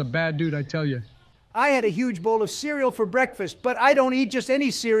Pop was a bad dude, I tell you. I had a huge bowl of cereal for breakfast, but I don't eat just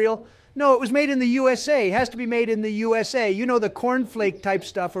any cereal. No, it was made in the USA. It has to be made in the USA. You know, the cornflake type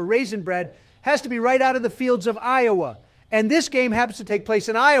stuff or raisin bread has to be right out of the fields of Iowa. And this game happens to take place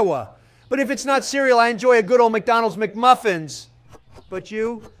in Iowa. But if it's not cereal, I enjoy a good old McDonald's McMuffins. But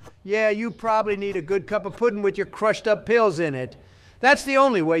you? Yeah, you probably need a good cup of pudding with your crushed up pills in it. That's the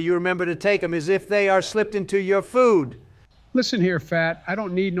only way you remember to take them, is if they are slipped into your food. Listen here, Fat, I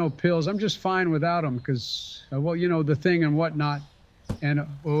don't need no pills. I'm just fine without them because, well, you know, the thing and whatnot. And,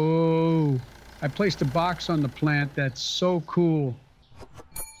 I placed a box on the plant that's so cool.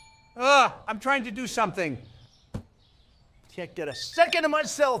 I'm trying to do something. Checked it a second of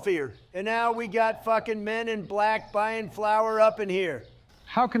myself here. And now we got fucking men in black buying flour up in here.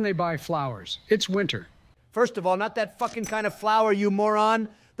 How can they buy flowers? It's winter. First of all, not that fucking kind of flour, you moron.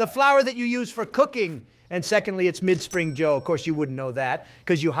 The flour that you use for cooking. And secondly, it's mid-spring, Joe. Of course, you wouldn't know that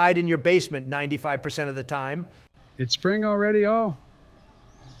because you hide in your basement 95% of the time. It's spring already? Oh.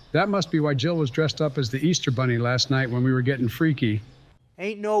 That must be why Jill was dressed up as the Easter Bunny last night when we were getting freaky.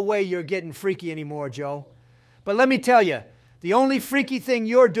 Ain't no way you're getting freaky anymore, Joe. But let me tell you, the only freaky thing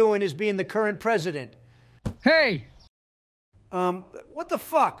you're doing is being the current president. Hey! What the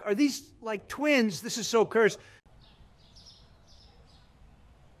fuck? Are these like twins? This is so cursed.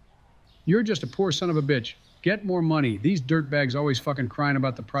 You're just a poor son of a bitch. Get more money. These dirtbags always fucking crying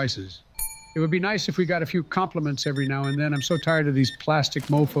about the prices. It would be nice if we got a few compliments every now and then. I'm so tired of these plastic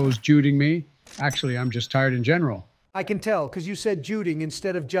mofos juding me. Actually, I'm just tired in general. I can tell, because you said juding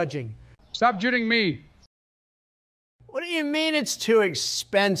instead of judging. Stop juding me. What do you mean it's too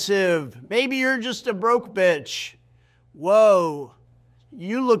expensive? Maybe you're just a broke bitch. Whoa,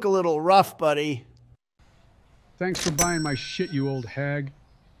 you look a little rough, buddy. Thanks for buying my shit, you old hag.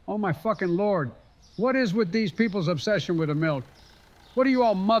 Oh my fucking Lord. What is with these people's obsession with the milk? What do you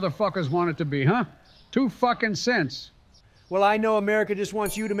all motherfuckers want it to be, huh? 2 fucking cents. Well, I know America just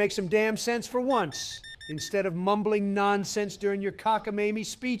wants you to make some damn sense for once, instead of mumbling nonsense during your cockamamie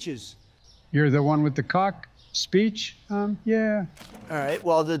speeches. You're the one with the cock speech? Yeah. All right,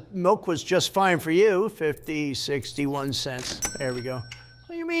 well, the milk was just fine for you, 50, 61 cents. There we go. What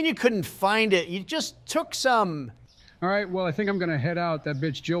do you mean you couldn't find it? You just took some. All right, well, I think I'm gonna head out. That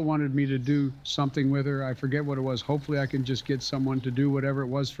bitch Jill wanted me to do something with her. I forget what it was. Hopefully I can just get someone to do whatever it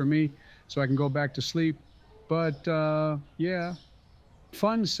was for me so I can go back to sleep. But, yeah.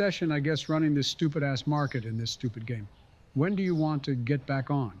 Fun session, I guess, running this stupid-ass market in this stupid game. When do you want to get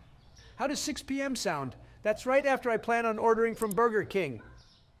back on? How does 6 p.m. sound? That's right after I plan on ordering from Burger King.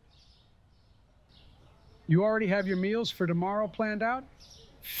 You already have your meals for tomorrow planned out?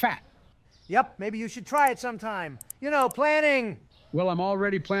 Fat. Yep, maybe you should try it sometime. You know, planning. Well, I'm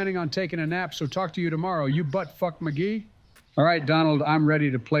already planning on taking a nap, so talk to you tomorrow. You butt-fuck McGee. All right, Donald, I'm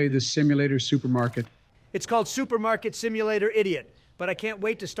ready to play this simulator supermarket. It's called Supermarket Simulator Idiot, but I can't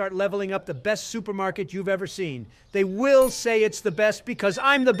wait to start leveling up the best supermarket you've ever seen. They will say it's the best because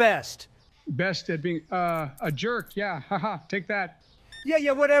I'm the best. Best at being, a jerk, yeah, haha, take that.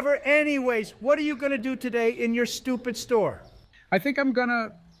 Yeah, whatever. Anyways, what are you gonna do today in your stupid store? I think I'm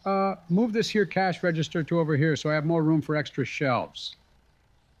gonna, move this here cash register to over here so I have more room for extra shelves.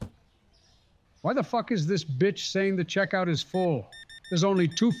 Why the fuck is this bitch saying the checkout is full? There's only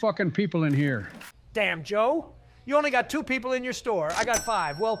 2 fucking people in here. Damn, Joe. You only got 2 people in your store. I got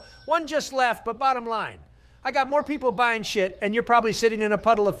 5. Well, 1 just left, but bottom line, I got more people buying shit, and you're probably sitting in a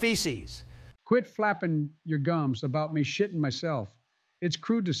puddle of feces. Quit flapping your gums about me shitting myself. It's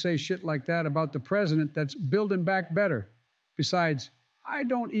crude to say shit like that about the president that's building back better. Besides, I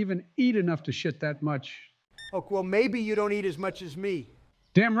don't even eat enough to shit that much. Oh, well, maybe you don't eat as much as me.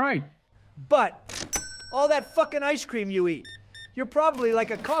 Damn right. But all that fucking ice cream you eat, you're probably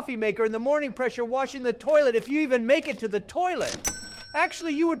like a coffee maker in the morning pressure washing the toilet if you even make it to the toilet.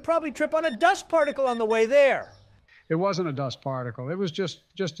 Actually, you would probably trip on a dust particle on the way there. It wasn't a dust particle. It was just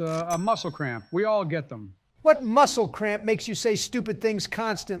a muscle cramp. We all get them. What muscle cramp makes you say stupid things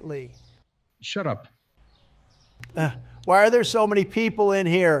constantly? Shut up. Why are there so many people in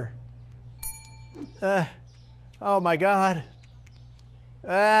here? Oh my God.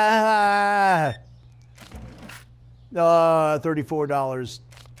 $34.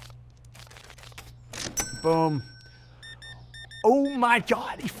 Boom. Oh my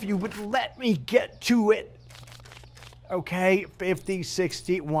God, if you would let me get to it. Okay, 50,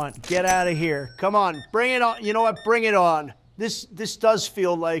 61. Get out of here. Come on, bring it on. You know what? Bring it on. This does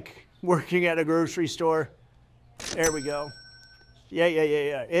feel like working at a grocery store. There we go. Yeah.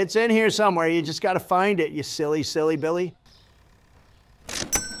 It's in here somewhere. You just got to find it, you silly Billy.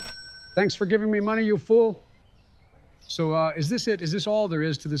 Thanks for giving me money, you fool. So, is this it? Is this all there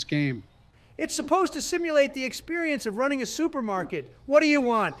is to this game? It's supposed to simulate the experience of running a supermarket. What do you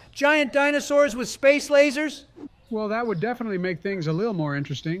want? Giant dinosaurs with space lasers? Well, that would definitely make things a little more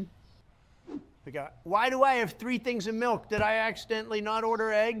interesting. Why do I have 3 things of milk? Did I accidentally not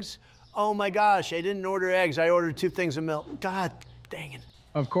order eggs? Oh my gosh, I didn't order eggs. I ordered 2 things of milk. God dang it.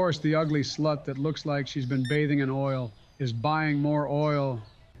 Of course, the ugly slut that looks like she's been bathing in oil is buying more oil.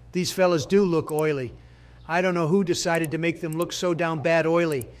 These fellas do look oily. I don't know who decided to make them look so down bad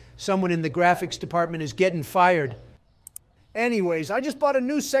oily. Someone in the graphics department is getting fired. Anyways, I just bought a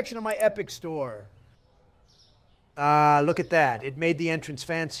new section of my Epic store. Look at that. It made the entrance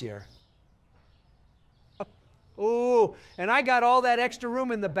fancier. Oh, and I got all that extra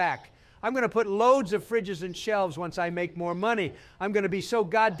room in the back. I'm going to put loads of fridges and shelves once I make more money. I'm going to be so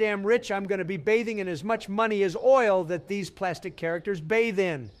goddamn rich, I'm going to be bathing in as much money as oil that these plastic characters bathe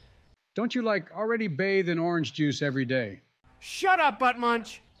in. Don't you, like, already bathe in orange juice every day? Shut up, Butt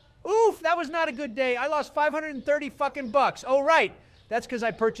Munch. Oof, that was not a good day. I lost 530 fucking bucks. Oh, right. That's because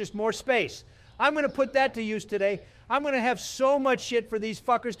I purchased more space. I'm going to put that to use today. I'm going to have so much shit for these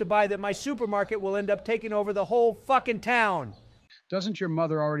fuckers to buy that my supermarket will end up taking over the whole fucking town. Doesn't your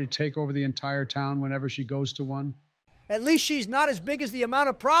mother already take over the entire town whenever she goes to one? At least she's not as big as the amount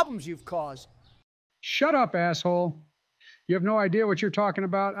of problems you've caused. Shut up, asshole. You have no idea what you're talking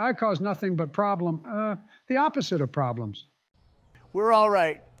about. I cause nothing but the opposite of problems. We're all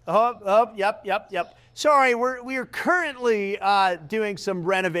right. Yep. Sorry, we're currently doing some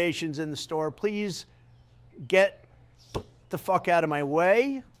renovations in the store. Please get the fuck out of my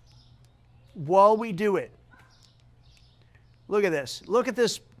way while we do it. Look at this. Look at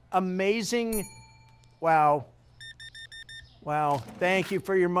this amazing, wow. Thank you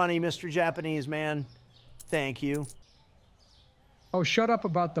for your money, Mr. Japanese man. Thank you. Oh, shut up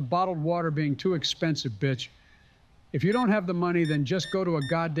about the bottled water being too expensive, bitch. If you don't have the money, then just go to a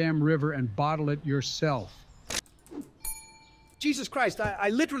goddamn river and bottle it yourself. Jesus Christ, I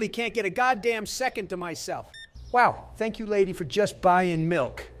literally can't get a goddamn second to myself. Wow, thank you, lady, for just buying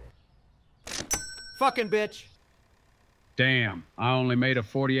milk. Fucking bitch. Damn, I only made a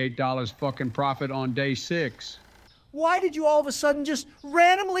 $48 fucking profit on day 6. Why did you all of a sudden just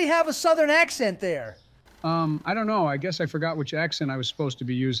randomly have a southern accent there? I don't know. I guess I forgot which accent I was supposed to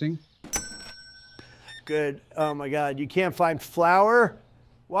be using. Good. Oh my God, you can't find flour?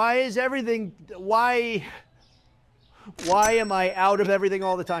 Why is everything, why am I out of everything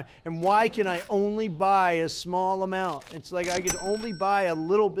all the time? And why can I only buy a small amount? It's like I can only buy a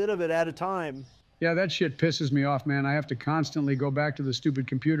little bit of it at a time. Yeah, that shit pisses me off, man. I have to constantly go back to the stupid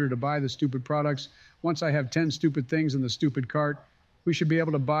computer to buy the stupid products. Once I have 10 stupid things in the stupid cart, we should be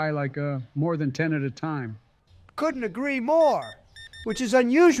able to buy like more than 10 at a time. Couldn't agree more. Which is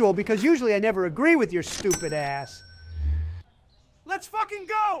unusual because usually I never agree with your stupid ass. Let's fucking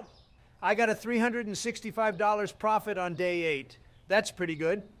go! I got a $365 profit on day 8. That's pretty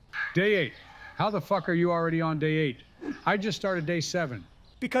good. Day 8. How the fuck are you already on day 8? I just started day 7.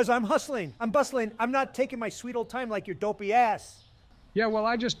 Because I'm hustling. I'm bustling. I'm not taking my sweet old time like your dopey ass. Yeah, well,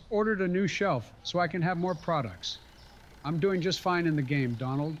 I just ordered a new shelf so I can have more products. I'm doing just fine in the game,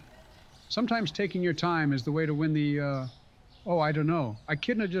 Donald. Sometimes taking your time is the way to win the, oh, I don't know. I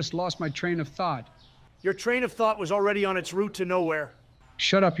couldn't have just lost my train of thought. Your train of thought was already on its route to nowhere.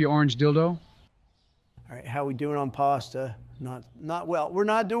 Shut up, you orange dildo. All right, how we doing on pasta? Not well. We're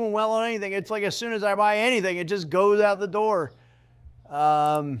not doing well on anything. It's like as soon as I buy anything, it just goes out the door.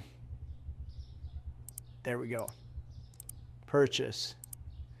 There we go. Purchase.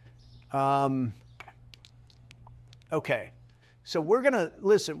 Okay. So we're going to,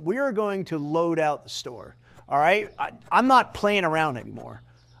 listen, we are going to load out the store. All right? I'm not playing around anymore.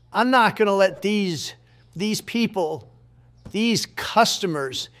 I'm not going to let these people, these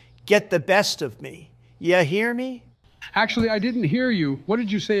customers get the best of me. You hear me? Actually, I didn't hear you. What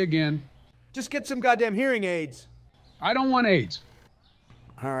did you say again? Just get some goddamn hearing aids. I don't want AIDS.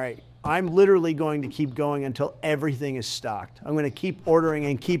 All right. I'm literally going to keep going until everything is stocked. I'm going to keep ordering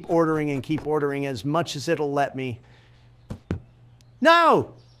and keep ordering and keep ordering as much as it'll let me.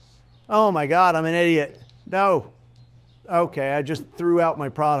 No! Oh my God, I'm an idiot. No. Okay, I just threw out my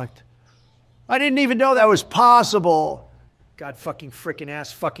product. I didn't even know that was possible. God fucking frickin'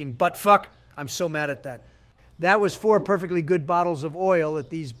 ass fucking butt fuck. I'm so mad at that. That was 4 perfectly good bottles of oil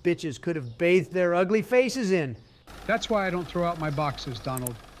that these bitches could have bathed their ugly faces in. That's why I don't throw out my boxes,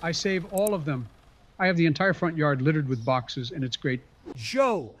 Donald. I save all of them. I have the entire front yard littered with boxes, and it's great.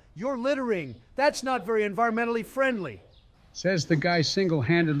 Joe, you're littering. That's not very environmentally friendly. Says the guy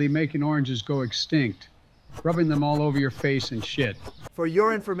single-handedly making oranges go extinct, rubbing them all over your face and shit. For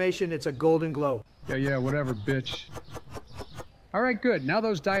your information, it's a golden glow. Yeah, whatever, bitch. All right, good. Now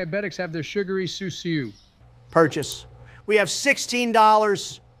those diabetics have their sugary susu. Purchase. We have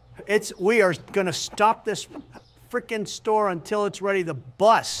 $16. We are gonna stop this frickin' store until it's ready to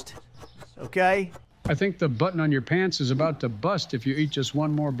bust. Okay? I think the button on your pants is about to bust if you eat just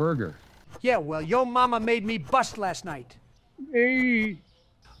one more burger. Yeah, well, yo mama made me bust last night. Hey.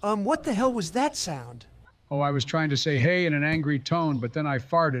 What the hell was that sound? Oh, I was trying to say hey in an angry tone, but then I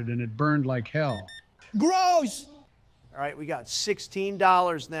farted and it burned like hell. Gross! All right, we got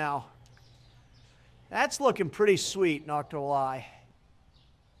 $16 now. That's looking pretty sweet, not gonna lie.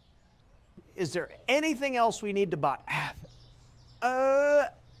 Is there anything else we need to buy? There's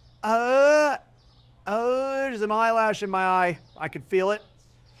an eyelash in my eye. I can feel it.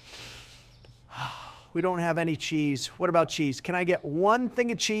 We don't have any cheese. What about cheese? Can I get one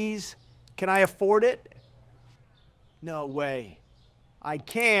thing of cheese? Can I afford it? No way. I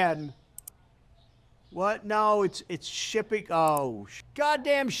can. What? No, it's shipping. Oh,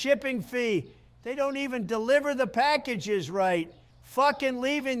 goddamn shipping fee. They don't even deliver the packages right. Fucking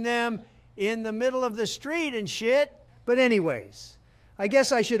leaving them in the middle of the street and shit. But anyways, I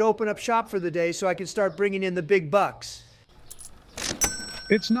guess I should open up shop for the day so I can start bringing in the big bucks.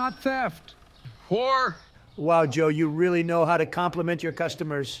 It's not theft. Whore. Wow, Joe, you really know how to compliment your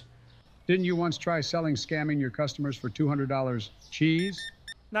customers. Didn't you once try scamming your customers for $200 cheese?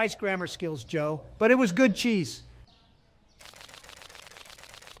 Nice grammar skills, Joe, but it was good cheese.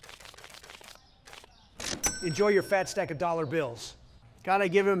 Enjoy your fat stack of dollar bills. Gotta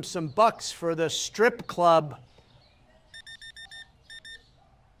give him some bucks for the strip club.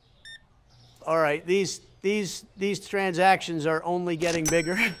 All right, these transactions are only getting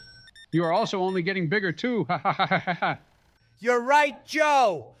bigger. You are also only getting bigger too. You're right,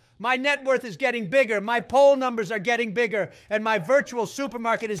 Joe. My net worth is getting bigger, my poll numbers are getting bigger, and my virtual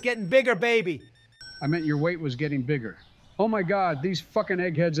supermarket is getting bigger, baby. I meant your weight was getting bigger. Oh my God, these fucking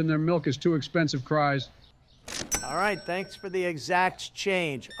eggheads and their milk is too expensive, cries. All right, thanks for the exact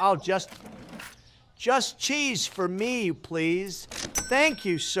change. I'll just cheese for me, please. Thank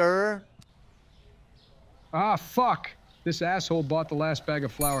you, sir. Ah, fuck. This asshole bought the last bag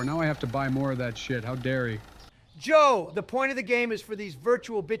of flour. Now I have to buy more of that shit. How dare he? Joe, the point of the game is for these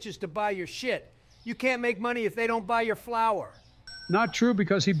virtual bitches to buy your shit. You can't make money if they don't buy your flour. Not true,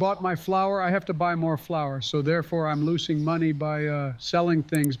 because he bought my flour. I have to buy more flour. So therefore, I'm losing money by selling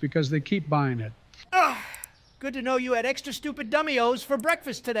things because they keep buying it. Good to know you had extra stupid dummy-os for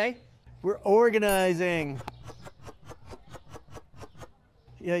breakfast today. We're organizing.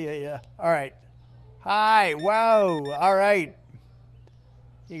 Yeah. All right. Hi. Wow. All right.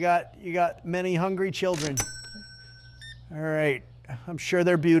 You got many hungry children. All right. I'm sure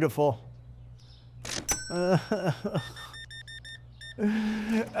they're beautiful.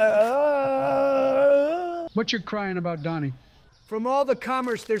 What you crying about, Donnie? From all the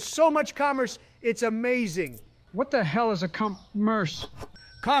commerce, there's so much commerce, it's amazing. What the hell is a commerce?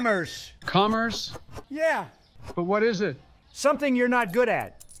 Commerce. Commerce? Yeah. But what is it? Something you're not good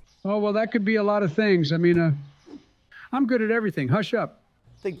at. Oh, well, that could be a lot of things. I mean, I'm good at everything. Hush up.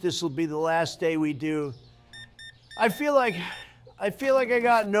 I think this will be the last day we do. I feel like I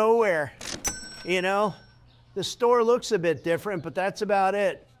got nowhere. You know? The store looks a bit different, but that's about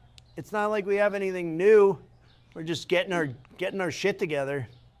it. It's not like we have anything new. We're just getting our shit together.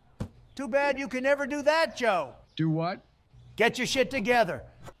 Too bad you can never do that, Joe. Do what? Get your shit together.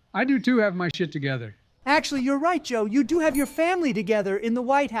 I do too have my shit together. Actually, you're right, Joe. You do have your family together in the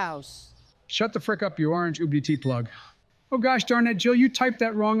White House. Shut the frick up, you orange UBT plug. Oh gosh darn it, Jill, you typed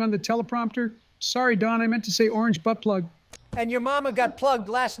that wrong on the teleprompter. Sorry, Don, I meant to say orange butt plug. And your mama got plugged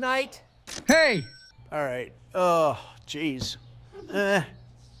last night? Hey! All right. Oh, jeez.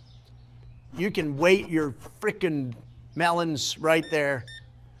 You can wait your frickin' melons right there.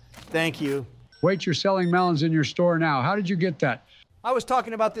 Thank you. Wait, you're selling melons in your store now. How did you get that? I was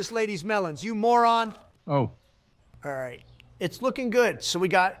talking about this lady's melons. You moron. Oh. All right. It's looking good. So we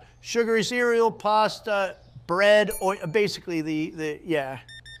got sugary cereal, pasta, bread, basically the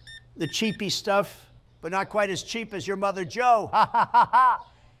cheapy stuff, but not quite as cheap as your mother, Joe. Ha ha ha ha.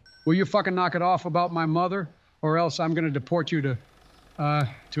 Will you fucking knock it off about my mother, or else I'm gonna deport you to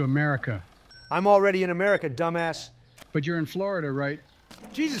America. I'm already in America, dumbass. But you're in Florida, right?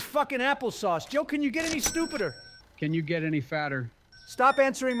 Jesus fucking applesauce. Joe, can you get any stupider? Can you get any fatter? Stop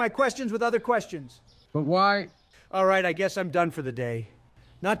answering my questions with other questions. But why? All right, I guess I'm done for the day.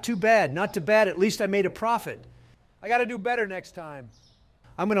 Not too bad, not too bad. At least I made a profit. I gotta do better next time.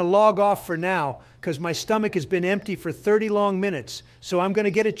 I'm gonna log off for now, because my stomach has been empty for 30 long minutes, so I'm gonna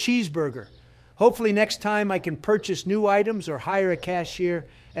get a cheeseburger. Hopefully next time I can purchase new items or hire a cashier,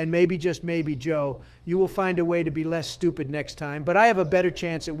 and maybe, just maybe, Joe, you will find a way to be less stupid next time, but I have a better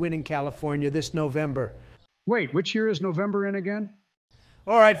chance at winning California this November. Wait, which year is November in again?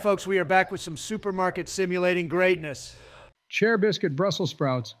 All right, folks, we are back with some supermarket simulating greatness. Chair biscuit Brussels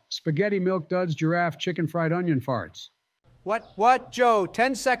sprouts, spaghetti milk duds, giraffe, chicken fried onion farts. What? Joe,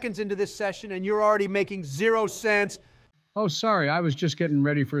 10 seconds into this session and you're already making 0 cents. Oh, sorry, I was just getting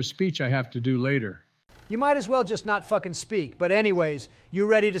ready for a speech I have to do later. You might as well just not fucking speak. But anyways, you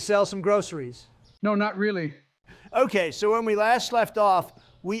ready to sell some groceries? No, not really. Okay, so when we last left off,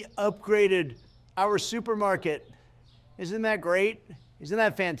 we upgraded our supermarket. Isn't that great? Isn't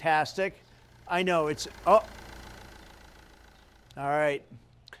that fantastic? I know, it's... Oh. All right.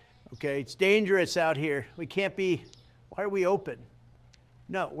 Okay, it's dangerous out here. We can't be... Why are we open?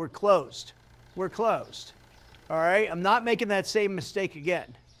 No, we're closed. We're closed. All right, I'm not making that same mistake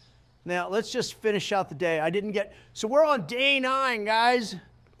again. Now, let's just finish out the day. I didn't get... So we're on day 9, guys.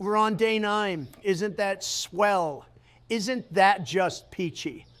 We're on day 9. Isn't that swell? Isn't that just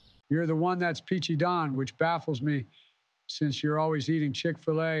peachy? You're the one that's peachy Don, which baffles me, since you're always eating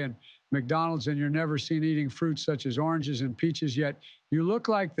Chick-fil-A and McDonald's and you're never seen eating fruits such as oranges and peaches, yet you look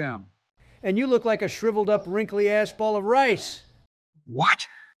like them. And you look like a shriveled up, wrinkly ass ball of rice. What?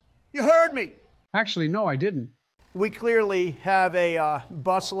 You heard me. Actually, no, I didn't. We clearly have a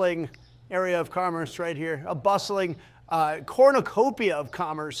bustling area of commerce right here, a bustling cornucopia of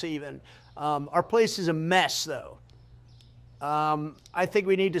commerce even. Our place is a mess though. I think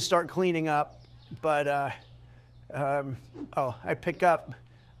we need to start cleaning up, but oh, I pick up.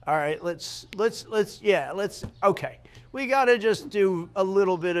 All right, okay. We gotta just do a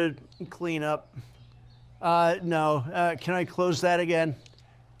little bit of cleanup. No, can I close that again?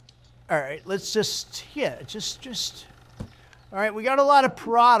 All right, let's just, all right, we got a lot of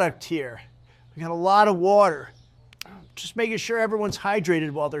product here. We got a lot of water. Just making sure everyone's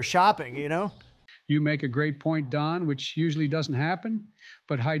hydrated while they're shopping, you know? You make a great point, Don, which usually doesn't happen.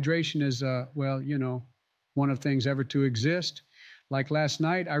 But hydration is, well, you know, one of things ever to exist. Like last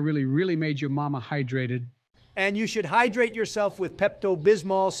night, I really made your mama hydrated. And you should hydrate yourself with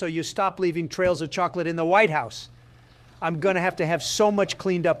Pepto-Bismol so you stop leaving trails of chocolate in the White House. I'm going to have so much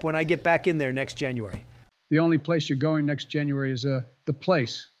cleaned up when I get back in there next January. The only place you're going next January is the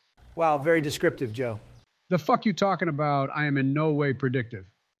place. Wow, very descriptive, Joe. The fuck you talking about? I am in no way predictive.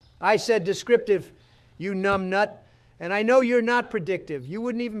 I said descriptive, you numb nut. And I know you're not predictive. You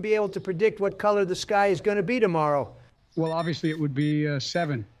wouldn't even be able to predict what color the sky is going to be tomorrow. Well, obviously it would be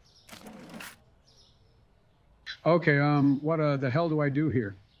 7. Okay, what the hell do I do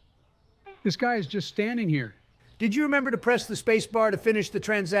here? This guy is just standing here. Did you remember to press the space bar to finish the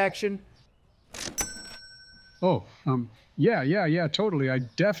transaction? Oh, yeah, totally. I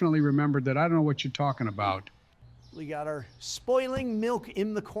definitely remembered that. I don't know what you're talking about. We got our spoiling milk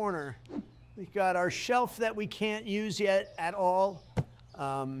in the corner. We've got our shelf that we can't use yet at all.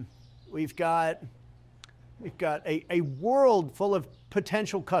 We've got a world full of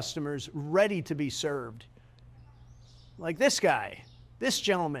potential customers ready to be served. Like this guy, this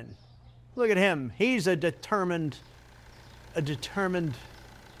gentleman. Look at him. He's a determined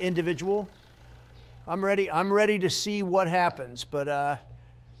individual. I'm ready to see what happens. But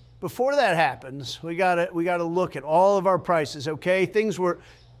before that happens, we gotta look at all of our prices. Okay,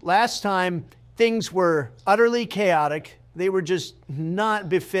 last time things were utterly chaotic. They were just not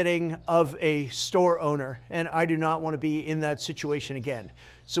befitting of a store owner, and I do not want to be in that situation again.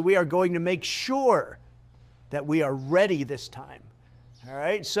 So we are going to make sure that we are ready this time. All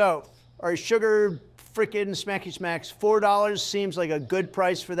right, so our sugar frickin' smacky smacks, $4 seems like a good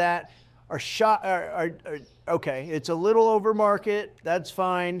price for that. Okay, it's a little over market, that's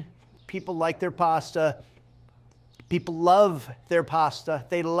fine. People like their pasta. People love their pasta,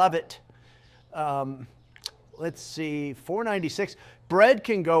 they love it. Let's see, $4.96. Bread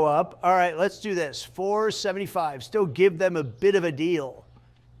can go up. All right, let's do this, $4.75. Still give them a bit of a deal,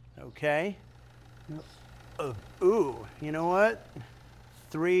 okay? Ooh, you know what?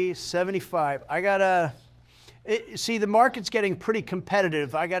 $3.75. See, the market's getting pretty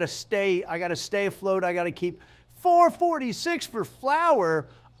competitive. I gotta stay afloat. I gotta keep $4.46 for flour.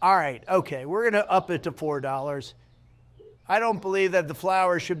 All right, okay, we're gonna up it to $4. I don't believe that the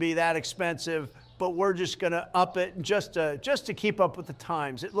flour should be that expensive, but we're just gonna up it just to keep up with the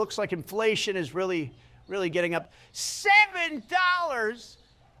times. It looks like inflation is really getting up. $7,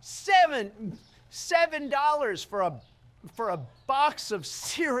 $7 for a box of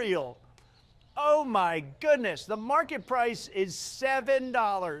cereal. Oh my goodness, the market price is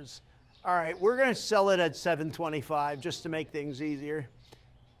 $7. All right, we're gonna sell it at $7.25 just to make things easier.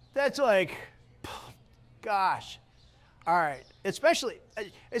 That's like, gosh. All right, especially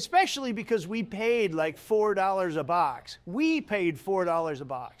because we paid like $4 a box. We paid $4 a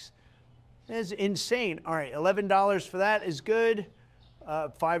box. That's insane. All right, $11 for that is good.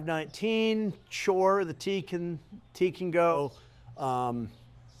 $5.19. Sure, the tea can go.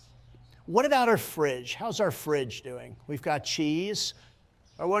 What about our fridge? How's our fridge doing? We've got cheese.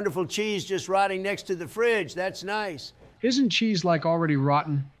 Our wonderful cheese just rotting next to the fridge. That's nice. Isn't cheese like already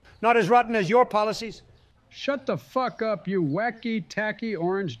rotten? Not as rotten as your policies. Shut the fuck up, you wacky, tacky,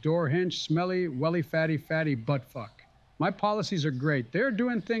 orange, door hinge, smelly, welly, fatty butt fuck. My policies are great. They're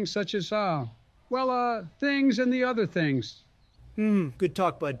doing things such as, things and the other things. Good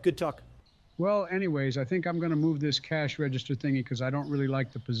talk, bud. Good talk. Well, anyways, I think I'm going to move this cash register thingy because I don't really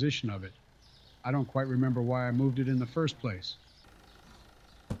like the position of it. I don't quite remember why I moved it in the first place.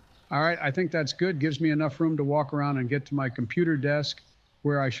 All right, I think that's good. Gives me enough room to walk around and get to my computer desk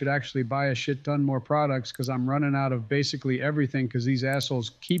where I should actually buy a shit ton more products because I'm running out of basically everything because these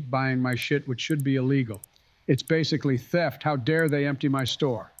assholes keep buying my shit, which should be illegal. It's basically theft. How dare they empty my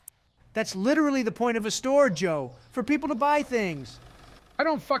store? That's literally the point of a store, Joe, for people to buy things. I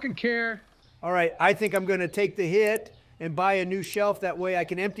don't fucking care. All right, I think I'm going to take the hit and buy a new shelf. That way I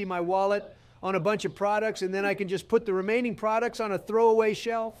can empty my wallet on a bunch of products, and then I can just put the remaining products on a throwaway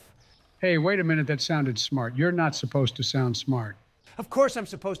shelf. Hey, wait a minute. That sounded smart. You're not supposed to sound smart. Of course I'm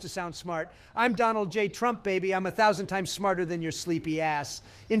supposed to sound smart. I'm Donald J. Trump, baby. I'm 1,000 times smarter than your sleepy ass.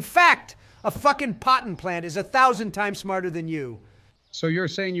 In fact, a fucking potting plant is 1,000 times smarter than you. So you're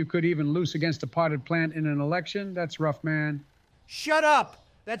saying you could even loose against a potted plant in an election? That's rough, man. Shut up.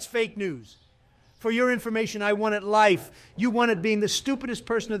 That's fake news. For your information, I won at life. You won at being the stupidest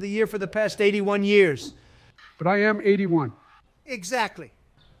person of the year for the past 81 years. But I am 81. Exactly.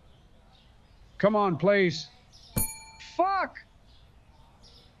 Come on, please. Fuck!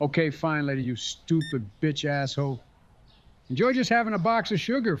 Okay, fine, lady, you stupid bitch asshole. Enjoy just having a box of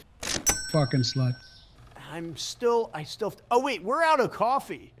sugar. fucking slut. Oh wait, we're out of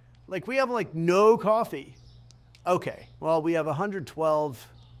coffee. Like we have like no coffee. Okay, well we have 112.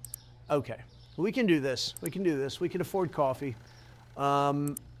 Okay, we can do this. We can afford coffee.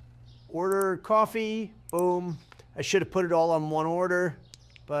 Order coffee, boom. I should have put it all on one order,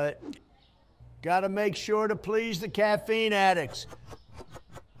 but gotta make sure to please the caffeine addicts.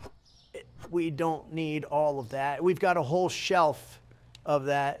 We don't need all of that. We've got a whole shelf of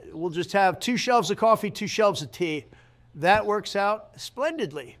that. We'll just have 2 shelves of coffee, 2 shelves of tea. That works out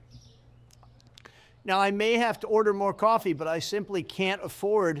splendidly. Now, I may have to order more coffee, but I simply can't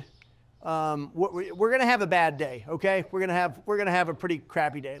afford. We're going to have a bad day, okay? We're going to have a pretty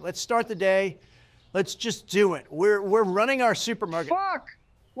crappy day. Let's start the day. Let's just do it. We're running our supermarket. Fuck!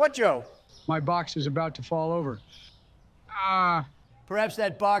 What, Joe? My box is about to fall over. Perhaps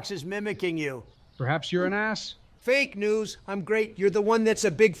that box is mimicking you. Perhaps you're an ass? Fake news. I'm great. You're the one that's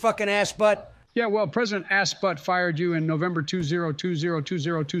a big fucking ass butt. Yeah, well, President Assbutt fired you in November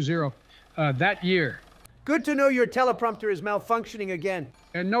 2020 that year. Good to know your teleprompter is malfunctioning again.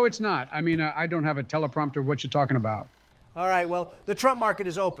 And no, it's not. I mean, I don't have a teleprompter. What you're talking about? All right, well, the Trump market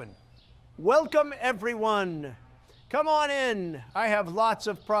is open. Welcome, everyone. Come on in. I have lots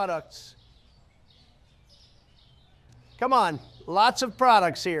of products. Come on, lots of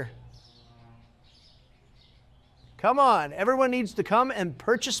products here. Come on, everyone needs to come and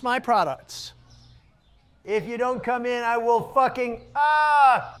purchase my products. If you don't come in, I will fucking,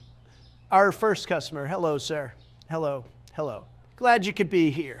 Our first customer, hello, sir. Hello, hello. Glad you could be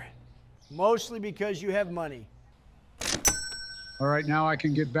here. Mostly because you have money. All right, now I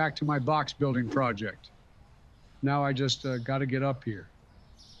can get back to my box building project. Now I just got to get up here.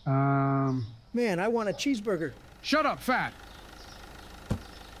 Man, I want a cheeseburger. Shut up, fat!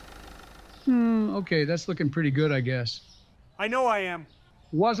 Okay, that's looking pretty good, I guess. I know I am.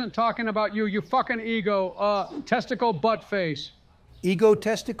 Wasn't talking about you, you fucking ego, testicle butt face. Ego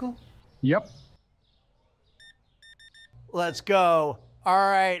testicle? Yep. Let's go. All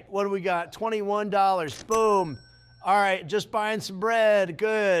right, what do we got? $21. Boom. All right, just buying some bread.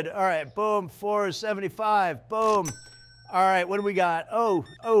 Good. All right, boom. $4.75. Boom. All right, what do we got? Oh.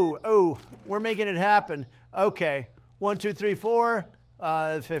 We're making it happen. Okay. 1, 2, 3, 4.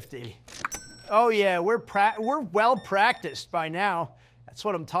 50. Oh yeah, we're well practiced by now. That's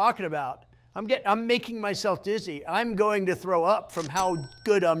what I'm talking about. I'm making myself dizzy. I'm going to throw up from how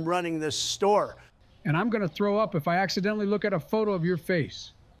good I'm running this store. And I'm gonna throw up if I accidentally look at a photo of your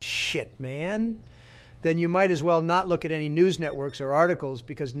face. Shit, man. Then you might as well not look at any news networks or articles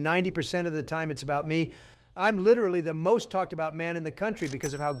because 90% of the time it's about me. I'm literally the most talked about man in the country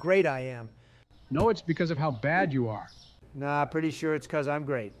because of how great I am. No, it's because of how bad you are. Nah, pretty sure it's because I'm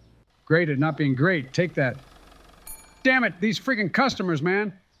great. Great at not being great. Take that. Damn it, these freaking customers,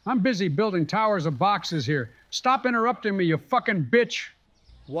 man. I'm busy building towers of boxes here. Stop interrupting me, you fucking bitch.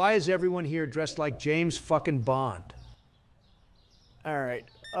 Why is everyone here dressed like James fucking Bond? All right.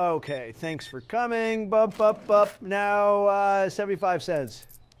 Okay, thanks for coming. Bup. Now, 75 cents.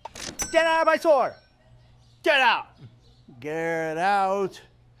 Get out of my store! Get out! Get out.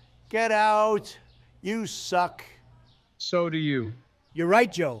 Get out. You suck. So do you. You're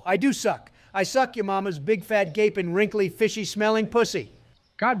right, Joe. I do suck. I suck your mama's big, fat, gaping, wrinkly, fishy-smelling pussy.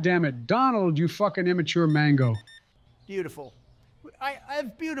 God damn it, Donald, you fucking immature mango. Beautiful. I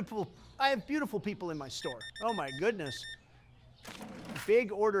have beautiful people in my store. Oh my goodness.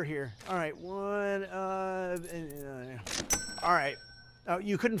 Big order here. All right, all right. Oh,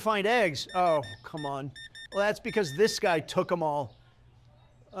 you couldn't find eggs. Oh, come on. Well, that's because this guy took them all.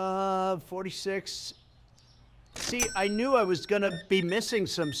 46. See, I knew I was gonna be missing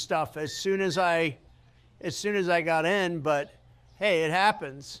some stuff as soon as I got in, but hey, it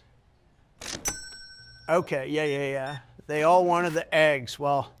happens. Okay, yeah. They all wanted the eggs.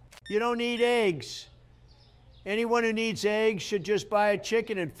 Well, you don't need eggs. Anyone who needs eggs should just buy a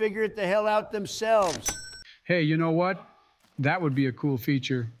chicken and figure it the hell out themselves. Hey, you know what? That would be a cool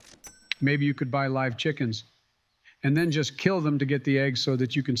feature. Maybe you could buy live chickens and then just kill them to get the eggs so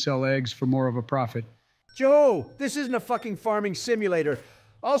that you can sell eggs for more of a profit. Joe, this isn't a fucking farming simulator.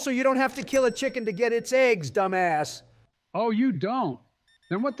 Also, you don't have to kill a chicken to get its eggs, dumbass. Oh, you don't?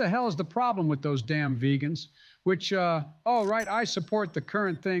 Then what the hell is the problem with those damn vegans? Which, oh, right, I support the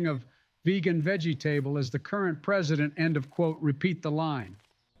current thing of vegan veggie table as the current president, end of quote, repeat the line.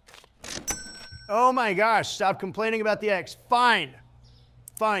 Oh my gosh, stop complaining about the eggs. Fine.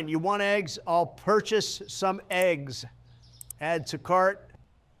 You want eggs? I'll purchase some eggs. Add to cart.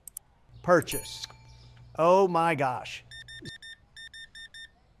 Purchase. Oh my gosh.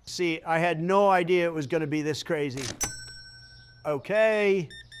 See, I had no idea it was going to be this crazy. Okay.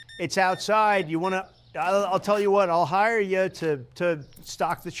 It's outside. You want to? I'll tell you what. I'll hire you to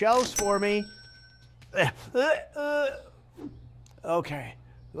stock the shelves for me. Okay.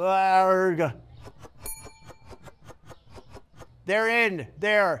 They're in.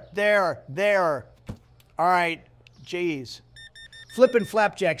 There. All right. Jeez. Flippin'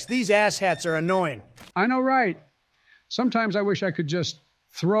 flapjacks, these asshats are annoying. I know, right? Sometimes I wish I could just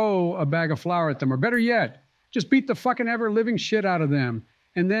throw a bag of flour at them, or better yet, just beat the fucking ever-living shit out of them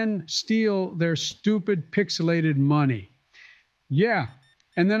and then steal their stupid pixelated money. Yeah,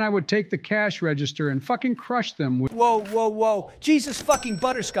 and then I would take the cash register and fucking crush them with... Whoa. Jesus fucking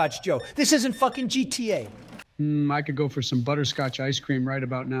butterscotch, Joe. This isn't fucking GTA. I could go for some butterscotch ice cream right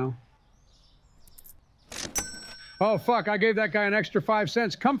about now. Oh, fuck, I gave that guy an extra 5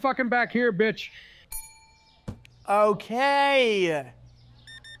 cents. Come fucking back here, bitch. Okay.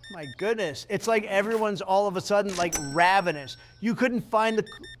 My goodness. It's like everyone's all of a sudden like ravenous. You couldn't find the...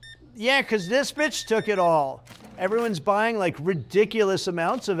 Yeah, because this bitch took it all. Everyone's buying like ridiculous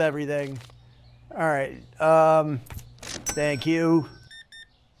amounts of everything. All right. Thank you.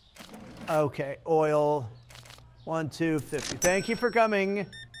 Okay, oil. 1, 2, 50. Thank you for coming.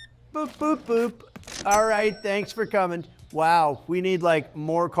 Boop, boop, boop. All right, thanks for coming. Wow, we need like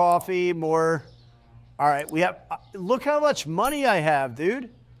more coffee, more... All right, we have... Look how much money I have, dude.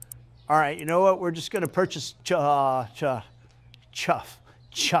 All right, you know what? We're just going to purchase...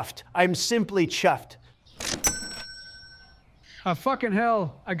 Chuffed. I'm simply chuffed. Fucking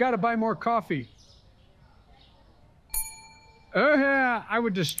hell, I gotta buy more coffee. Oh yeah, I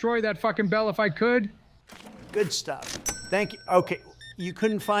would destroy that fucking bell if I could. Good stuff. Thank you. Okay, you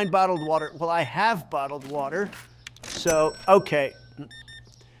couldn't find bottled water. Well, I have bottled water. So, okay.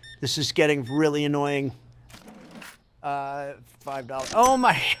 This is getting really annoying. $5. Oh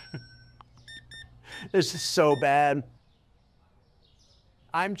my. This is so bad.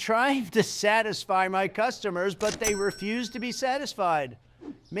 I'm trying to satisfy my customers, but they refuse to be satisfied.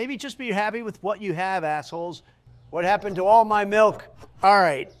 Maybe just be happy with what you have, assholes. What happened to all my milk? All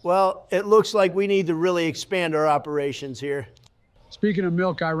right, well, it looks like we need to really expand our operations here. Speaking of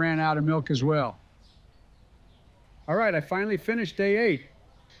milk, I ran out of milk as well. All right, I finally finished day 8,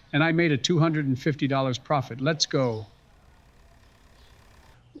 and I made a $250 profit. Let's go.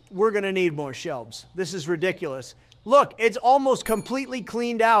 We're gonna need more shelves. This is ridiculous. Look, it's almost completely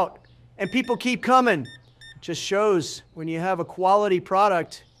cleaned out, and people keep coming. It just shows when you have a quality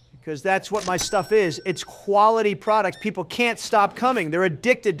product, because that's what my stuff is. It's quality product. People can't stop coming. They're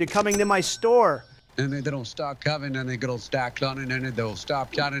addicted to coming to my store. And they don't stop coming, and they don't stop coming, and they don't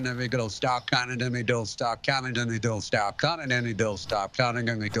stop coming, and they don't stop coming, and they don't stop coming, and they don't stop coming, and they don't stop coming,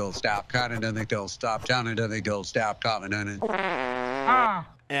 and they don't stop coming, and they don't stop coming, and they don't stop coming, and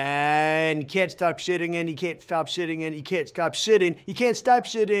And you can't stop shitting, and you can't stop shitting, and you can't stop shitting. You can't stop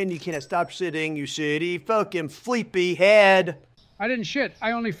shitting, you can't stop shitting, you shitty fucking fleepy head. I didn't shit,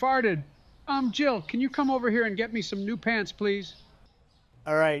 I only farted. Jill, can you come over here and get me some new pants, please?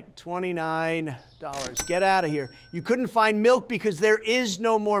 All right, $29. Get out of here. You couldn't find milk because there is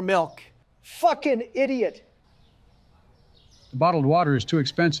no more milk. Fucking idiot. The bottled water is too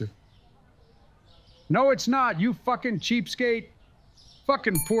expensive. No, it's not, you fucking cheapskate.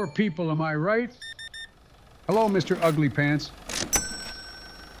 Fucking poor people, am I right? Hello, Mr. Ugly Pants.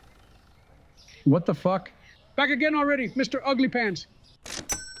 What the fuck? Back again already, Mr. Ugly Pants.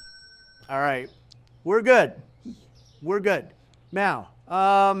 All right, we're good. We're good. Now,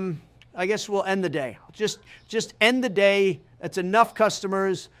 I guess we'll end the day. Just end the day. That's enough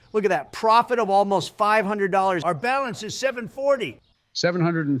customers. Look at that, profit of almost $500. Our balance is $740.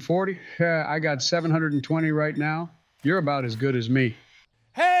 740? Yeah, I got 720 right now. You're about as good as me.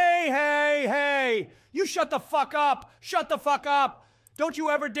 Hey! You shut the fuck up! Shut the fuck up! Don't you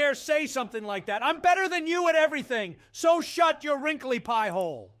ever dare say something like that. I'm better than you at everything, so shut your wrinkly pie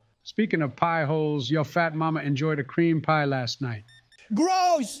hole. Speaking of pie holes, your fat mama enjoyed a cream pie last night.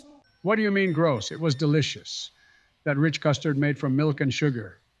 Gross! What do you mean gross? It was delicious. That rich custard made from milk and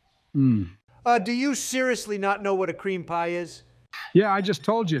sugar. Do you seriously not know what a cream pie is? Yeah, I just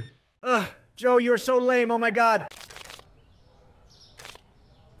told you. Joe, you're so lame, oh my God.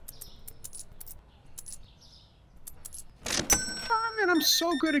 Oh, man, I'm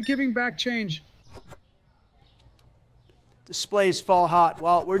so good at giving back change. Displays fall hot.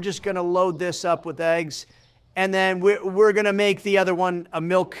 Well, we're just gonna load this up with eggs, and then we're gonna make the other one a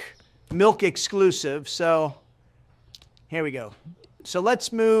milk exclusive. So here we go. So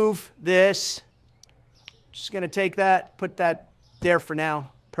let's move this. Just gonna take that, put that there for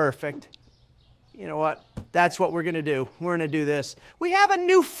now. Perfect. You know what? That's what we're gonna do. We're gonna do this. We have a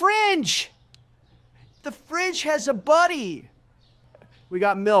new fridge. The fridge has a buddy. We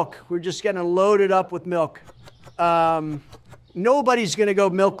got milk. We're just getting loaded up with milk. Nobody's gonna go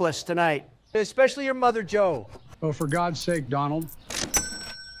milkless tonight, especially your mother, Joe. Oh, for God's sake, Donald.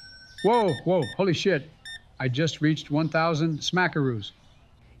 Whoa, whoa, holy shit. I just reached 1,000 smackaroos.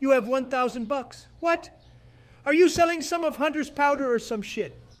 You have 1,000 bucks. What? Are you selling some of Hunter's powder or some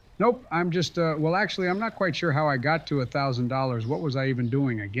shit? Nope, I'm just, well, actually, I'm not quite sure how I got to $1,000. What was I even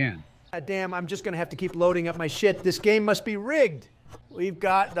doing again? God damn, I'm just gonna have to keep loading up my shit. This game must be rigged. We've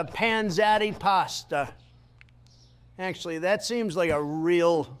got the panzati pasta. Actually, that seems like a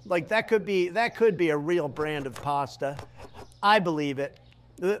real, like that could be a real brand of pasta. I believe it.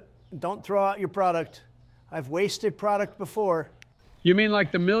 Don't throw out your product. I've wasted product before. You mean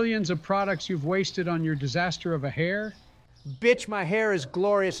like the millions of products you've wasted on your disaster of a hair? Bitch, my hair is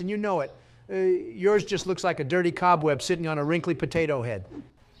glorious and you know it. Yours just looks like a dirty cobweb sitting on a wrinkly potato head.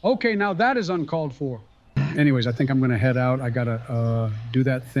 Okay, now that is uncalled for. Anyways, I think I'm gonna head out. I gotta do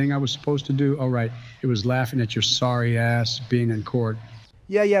that thing I was supposed to do. Oh, right, it was laughing at your sorry ass being in court.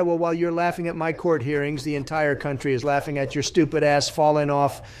 Yeah, well, while you're laughing at my court hearings, the entire country is laughing at your stupid ass falling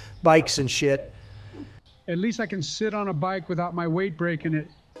off bikes and shit. At least I can sit on a bike without my weight breaking it.